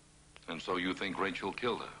 And so you think Rachel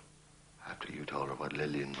killed her? After you told her what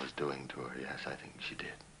Lillian was doing to her, yes, I think she did.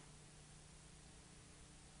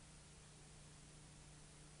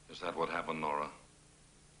 Is that what happened, Nora?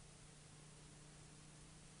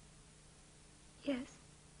 Yes.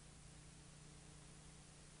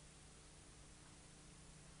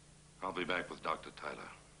 I'll be back with Dr. Tyler.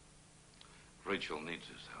 Rachel needs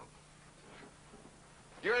his help.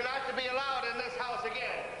 You're not to be allowed in this house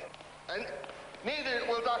again. And neither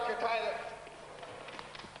will Dr. Tyler.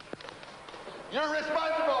 You're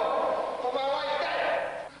responsible for my wife's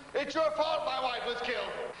death. It's your fault my wife was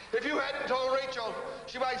killed. If you hadn't told Rachel,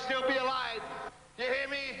 she might still be alive. You hear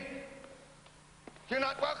me? You're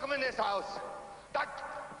not welcome in this house.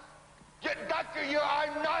 Doctor, you are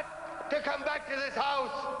not to come back to this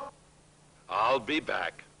house. I'll be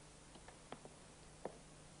back.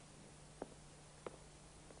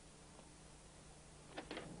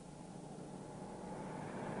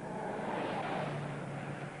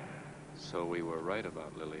 So we were right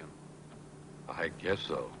about Lillian. I guess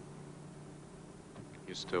so.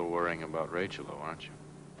 You're still worrying about Rachel, though, aren't you?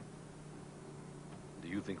 Do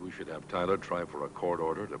you think we should have Tyler try for a court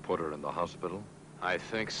order to put her in the hospital? I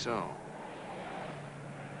think so.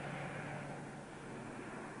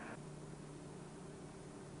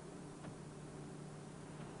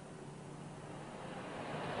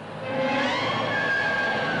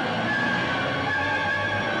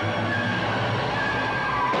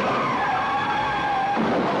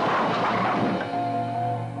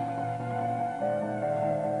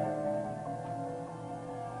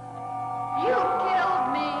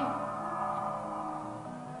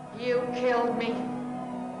 You killed me.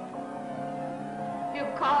 You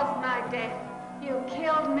caused my death. You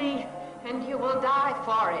killed me, and you will die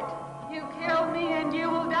for it. You killed me, and you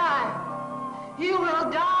will die. You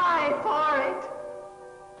will die for it.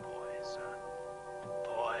 Poison.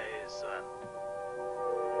 Poison.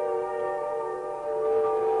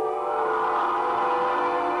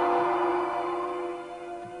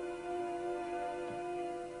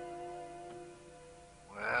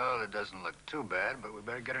 Well, it doesn't look too bad, but we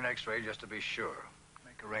better get an x-ray just to be sure.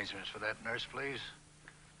 Make arrangements for that, nurse, please.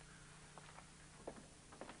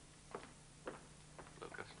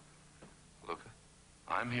 Lucas?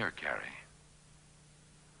 I'm here, Carrie.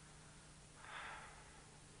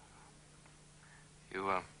 You,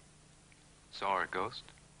 saw her ghost?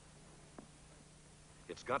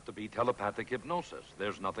 It's got to be telepathic hypnosis.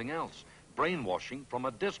 There's nothing else. Brainwashing from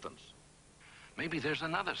a distance. Maybe there's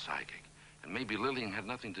another psychic. And maybe Lillian had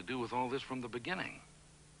nothing to do with all this from the beginning.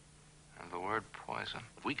 And the word poison?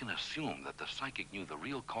 If we can assume that the psychic knew the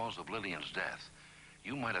real cause of Lillian's death,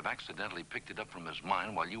 you might have accidentally picked it up from his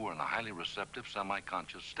mind while you were in a highly receptive,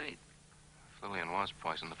 semi-conscious state. If Lillian was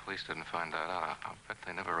poisoned, the police didn't find that out. I'll bet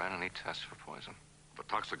they never ran any tests for poison. If a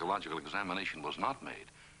toxicological examination was not made,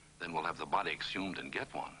 then we'll have the body exhumed and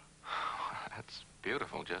get one. That's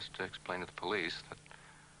beautiful, just to explain to the police that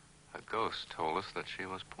a ghost told us that she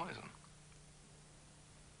was poisoned.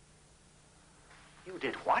 You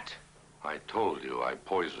did what? I told you I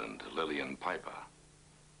poisoned Lillian Piper.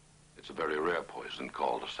 It's a very rare poison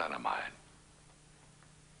called sanamide.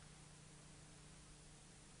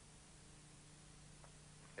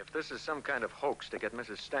 If this is some kind of hoax to get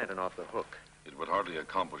Mrs. Stanton off the hook. It would hardly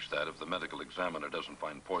accomplish that if the medical examiner doesn't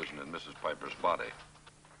find poison in Mrs. Piper's body.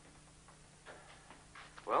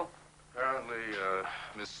 Well, apparently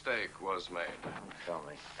a mistake was made. Tell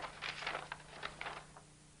me.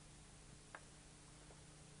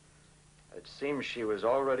 It seems she was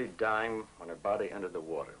already dying when her body entered the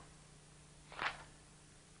water.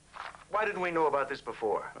 Why didn't we know about this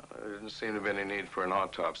before? There didn't seem to be any need for an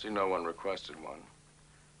autopsy. No one requested one.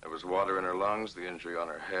 There was water in her lungs, the injury on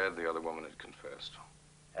her head. The other woman had confessed.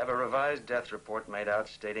 Have a revised death report made out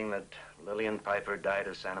stating that Lillian Piper died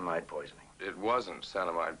of sanamide poisoning. It wasn't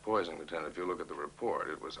sanamide poisoning, Lieutenant. If you look at the report,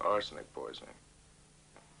 it was arsenic poisoning.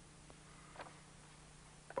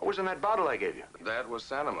 What was in that bottle I gave you? That was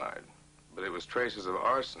sanamide, but it was traces of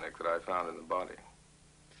arsenic that I found in the body.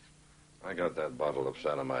 I got that bottle of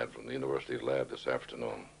sanamide from the university lab this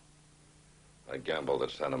afternoon. I gambled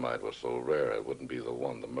that sanamide was so rare it wouldn't be the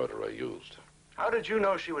one the murderer used. How did you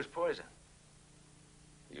know she was poisoned?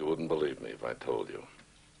 You wouldn't believe me if I told you.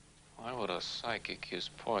 Why would a psychic use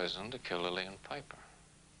poison to kill Lillian Piper?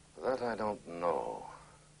 That I don't know.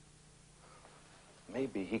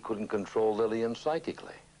 Maybe he couldn't control Lillian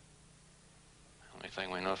psychically. The only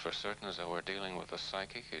thing we know for certain is that we're dealing with a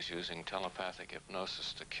psychic who's using telepathic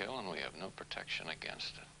hypnosis to kill, and we have no protection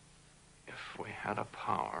against it. If we had a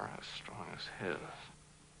power as strong as his...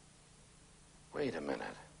 Wait a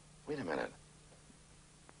minute. Wait a minute.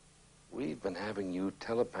 We've been having you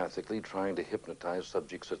telepathically trying to hypnotize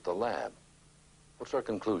subjects at the lab. What's our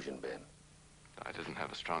conclusion been? I didn't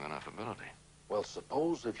have a strong enough ability. Well,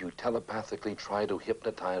 suppose if you telepathically try to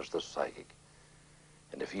hypnotize the psychic,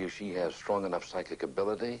 and if he or she has strong enough psychic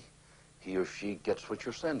ability, he or she gets what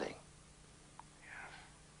you're sending.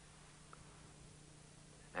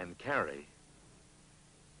 And Carrie?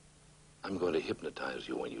 I'm going to hypnotize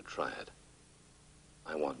you when you try it.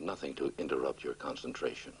 I want nothing to interrupt your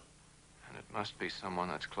concentration. And it must be someone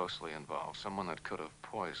that's closely involved, someone that could have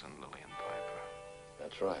poisoned Lillian Piper.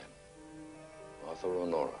 That's right. Arthur or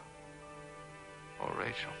Nora. Or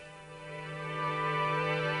Rachel.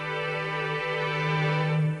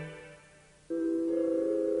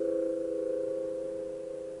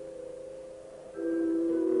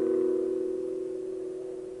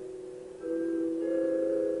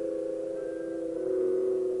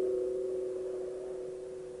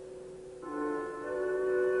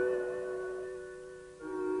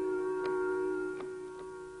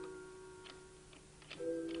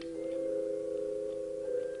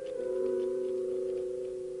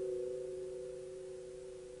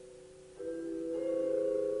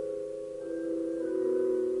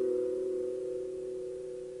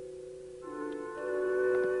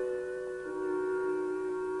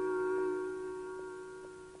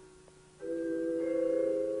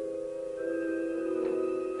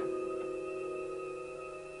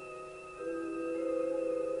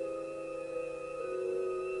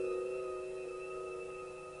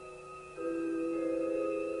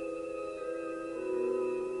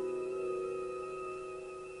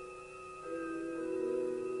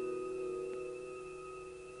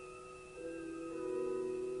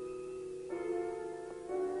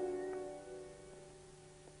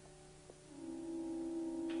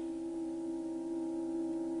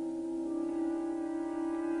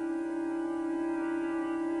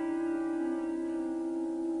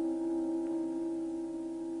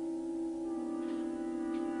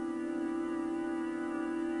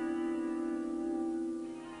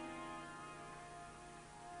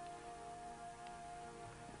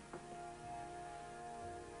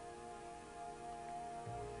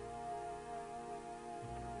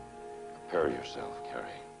 Prepare yourself, Carrie.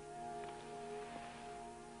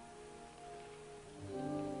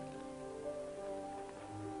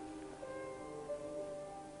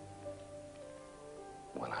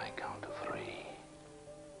 When I count to 3,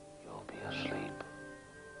 you'll be asleep.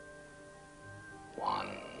 1,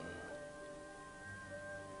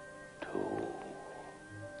 2,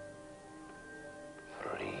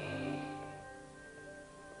 3.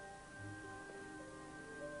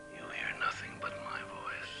 You hear nothing but my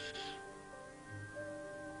voice.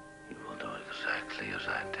 You will do exactly as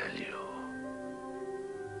I tell you.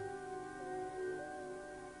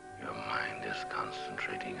 Your mind is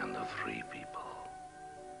concentrating on the 3 people.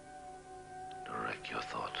 Direct your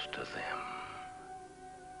thoughts to them.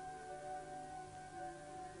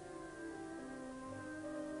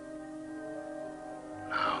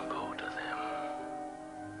 Now go to them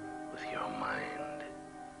with your mind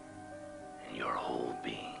and your whole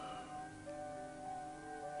being.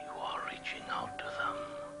 You are reaching out to them,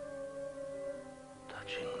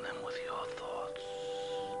 touching them with your thoughts.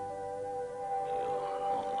 You are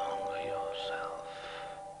no longer yourself.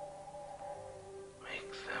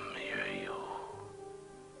 Make them hear you.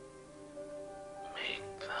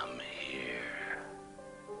 Make them hear.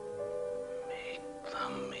 Make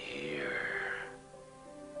them hear.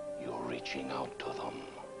 You're reaching out to them,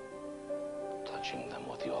 touching them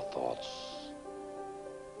with your thoughts.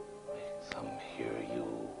 Make them hear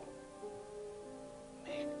you.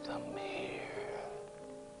 Make them hear.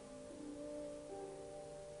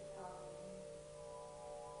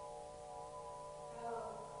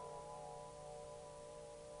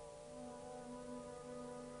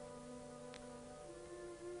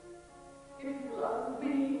 If you love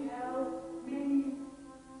me, help me.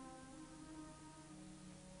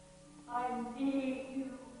 I need you.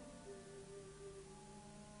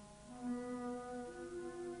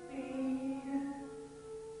 Please.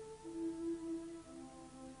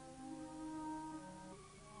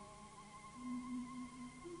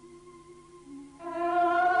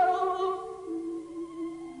 Help.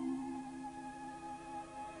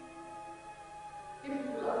 If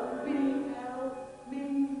you love me, help me.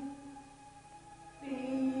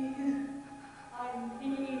 Please, I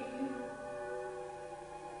need you.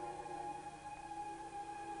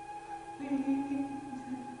 Please.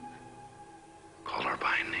 Call her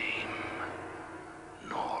by name.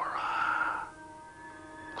 Nora.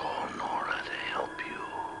 Call Nora to help you.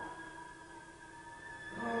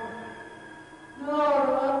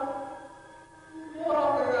 Nora.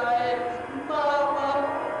 Nora, it's Mama.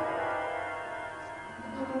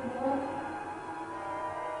 Mama.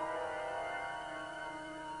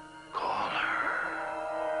 Call her.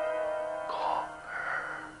 Call her.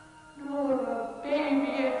 Nora,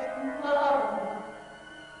 baby, it's Mama.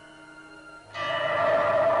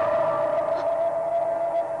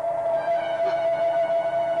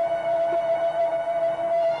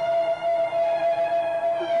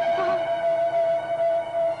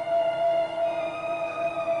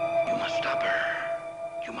 You must stop her.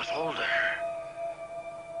 You must hold her.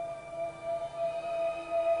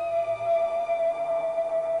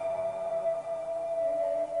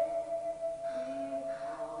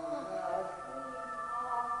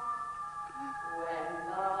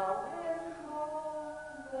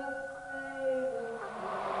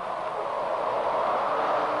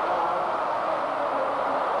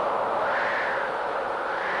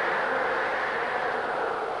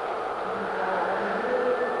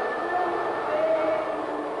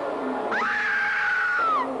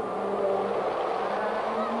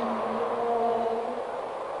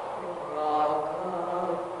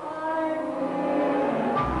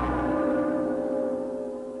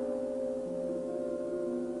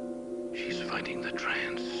 She's fighting the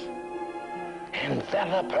trance.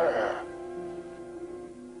 Envelop her.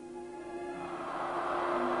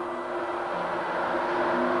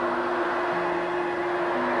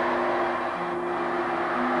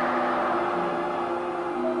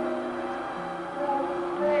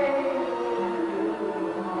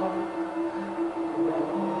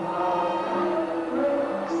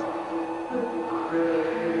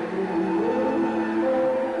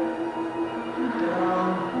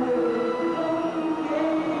 Down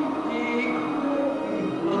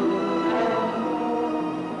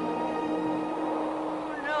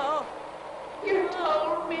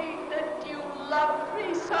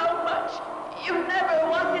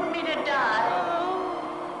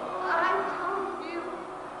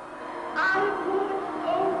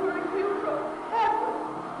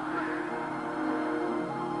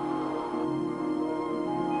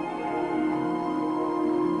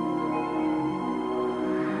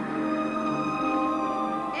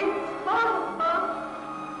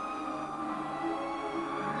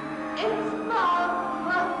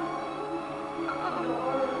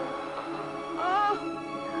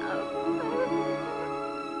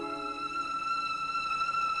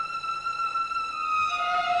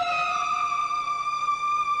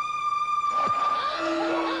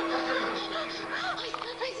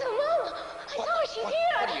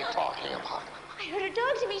heard her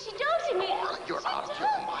talk to me. She talked to me. You're out of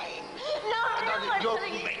your mind. No, You're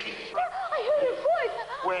making... I heard her voice.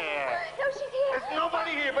 Where? No, she's here. There's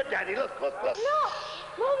nobody here but Daddy. Look. No.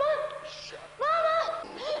 Mama. Mama.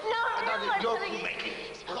 No, You're making...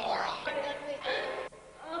 Laura.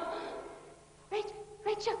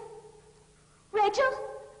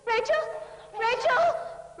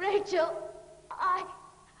 Rachel.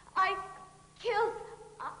 I killed.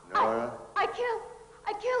 Nora. I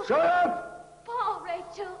killed. Shut up! Paul,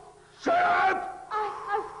 Rachel. Shut up!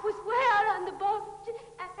 I was way out on the boat.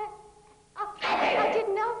 I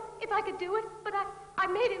didn't know if I could do it, but I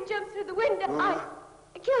made him jump through the window. I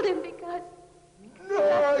killed him because...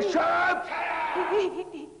 Nora, shut up!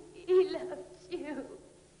 He loves you.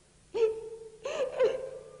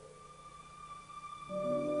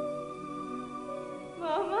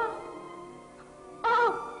 Mama?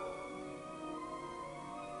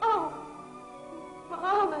 Oh,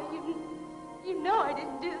 Mama, you know I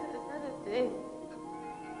didn't do those other things.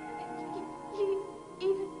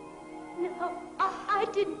 No, I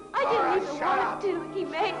didn't even want to. He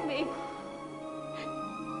made me.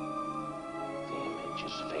 The image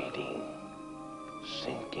is fading,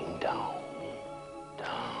 sinking down.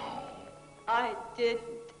 I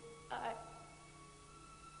didn't.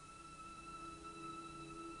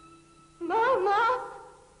 Mama!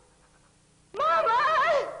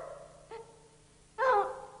 Oh,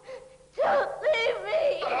 don't leave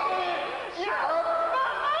me! No, Mama!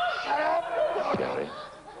 Gary,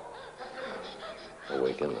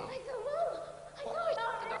 awaken now.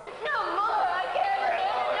 No more! I can't.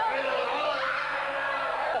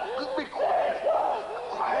 Be quiet.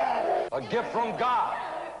 A gift from God.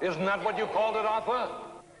 Isn't that what you called it, Arthur?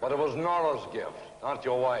 But it was Nora's gift, not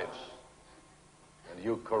your wife's. And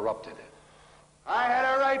you corrupted it. I had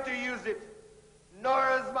a right to use it.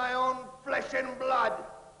 Nora's my own flesh and blood.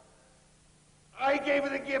 I gave her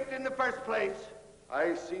the gift in the first place.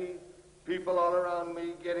 I see people all around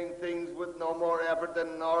me getting things with no more effort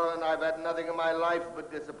than Nora, and I've had nothing in my life but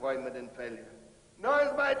disappointment and failure.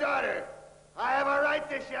 Nora's my daughter. I have a right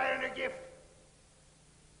to share in her gift.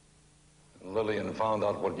 And Lillian found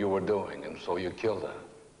out what you were doing, and so you killed her.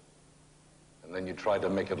 And then you tried to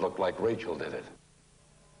make it look like Rachel did it.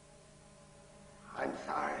 I'm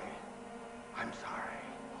sorry. I'm sorry.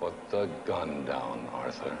 Put the gun down,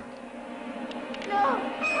 Arthur. No!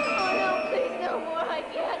 Oh, no, please, no more. I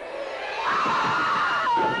can't.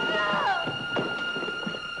 Oh,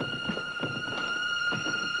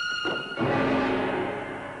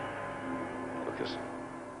 no! Lucas,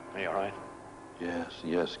 are you all right?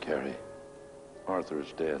 Yes, Carrie. Arthur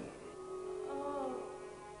is dead.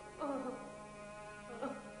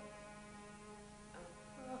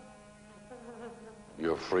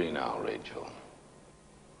 You're free now, Rachel.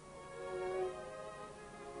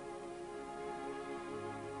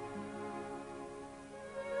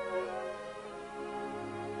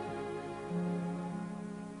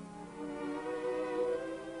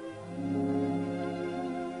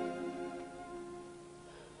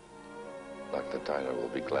 Dr. Tyler will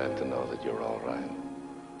be glad to know that you're all right.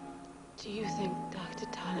 Do you think Dr.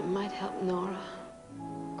 Tyler might help Nora?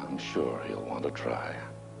 I'm sure he'll want to try.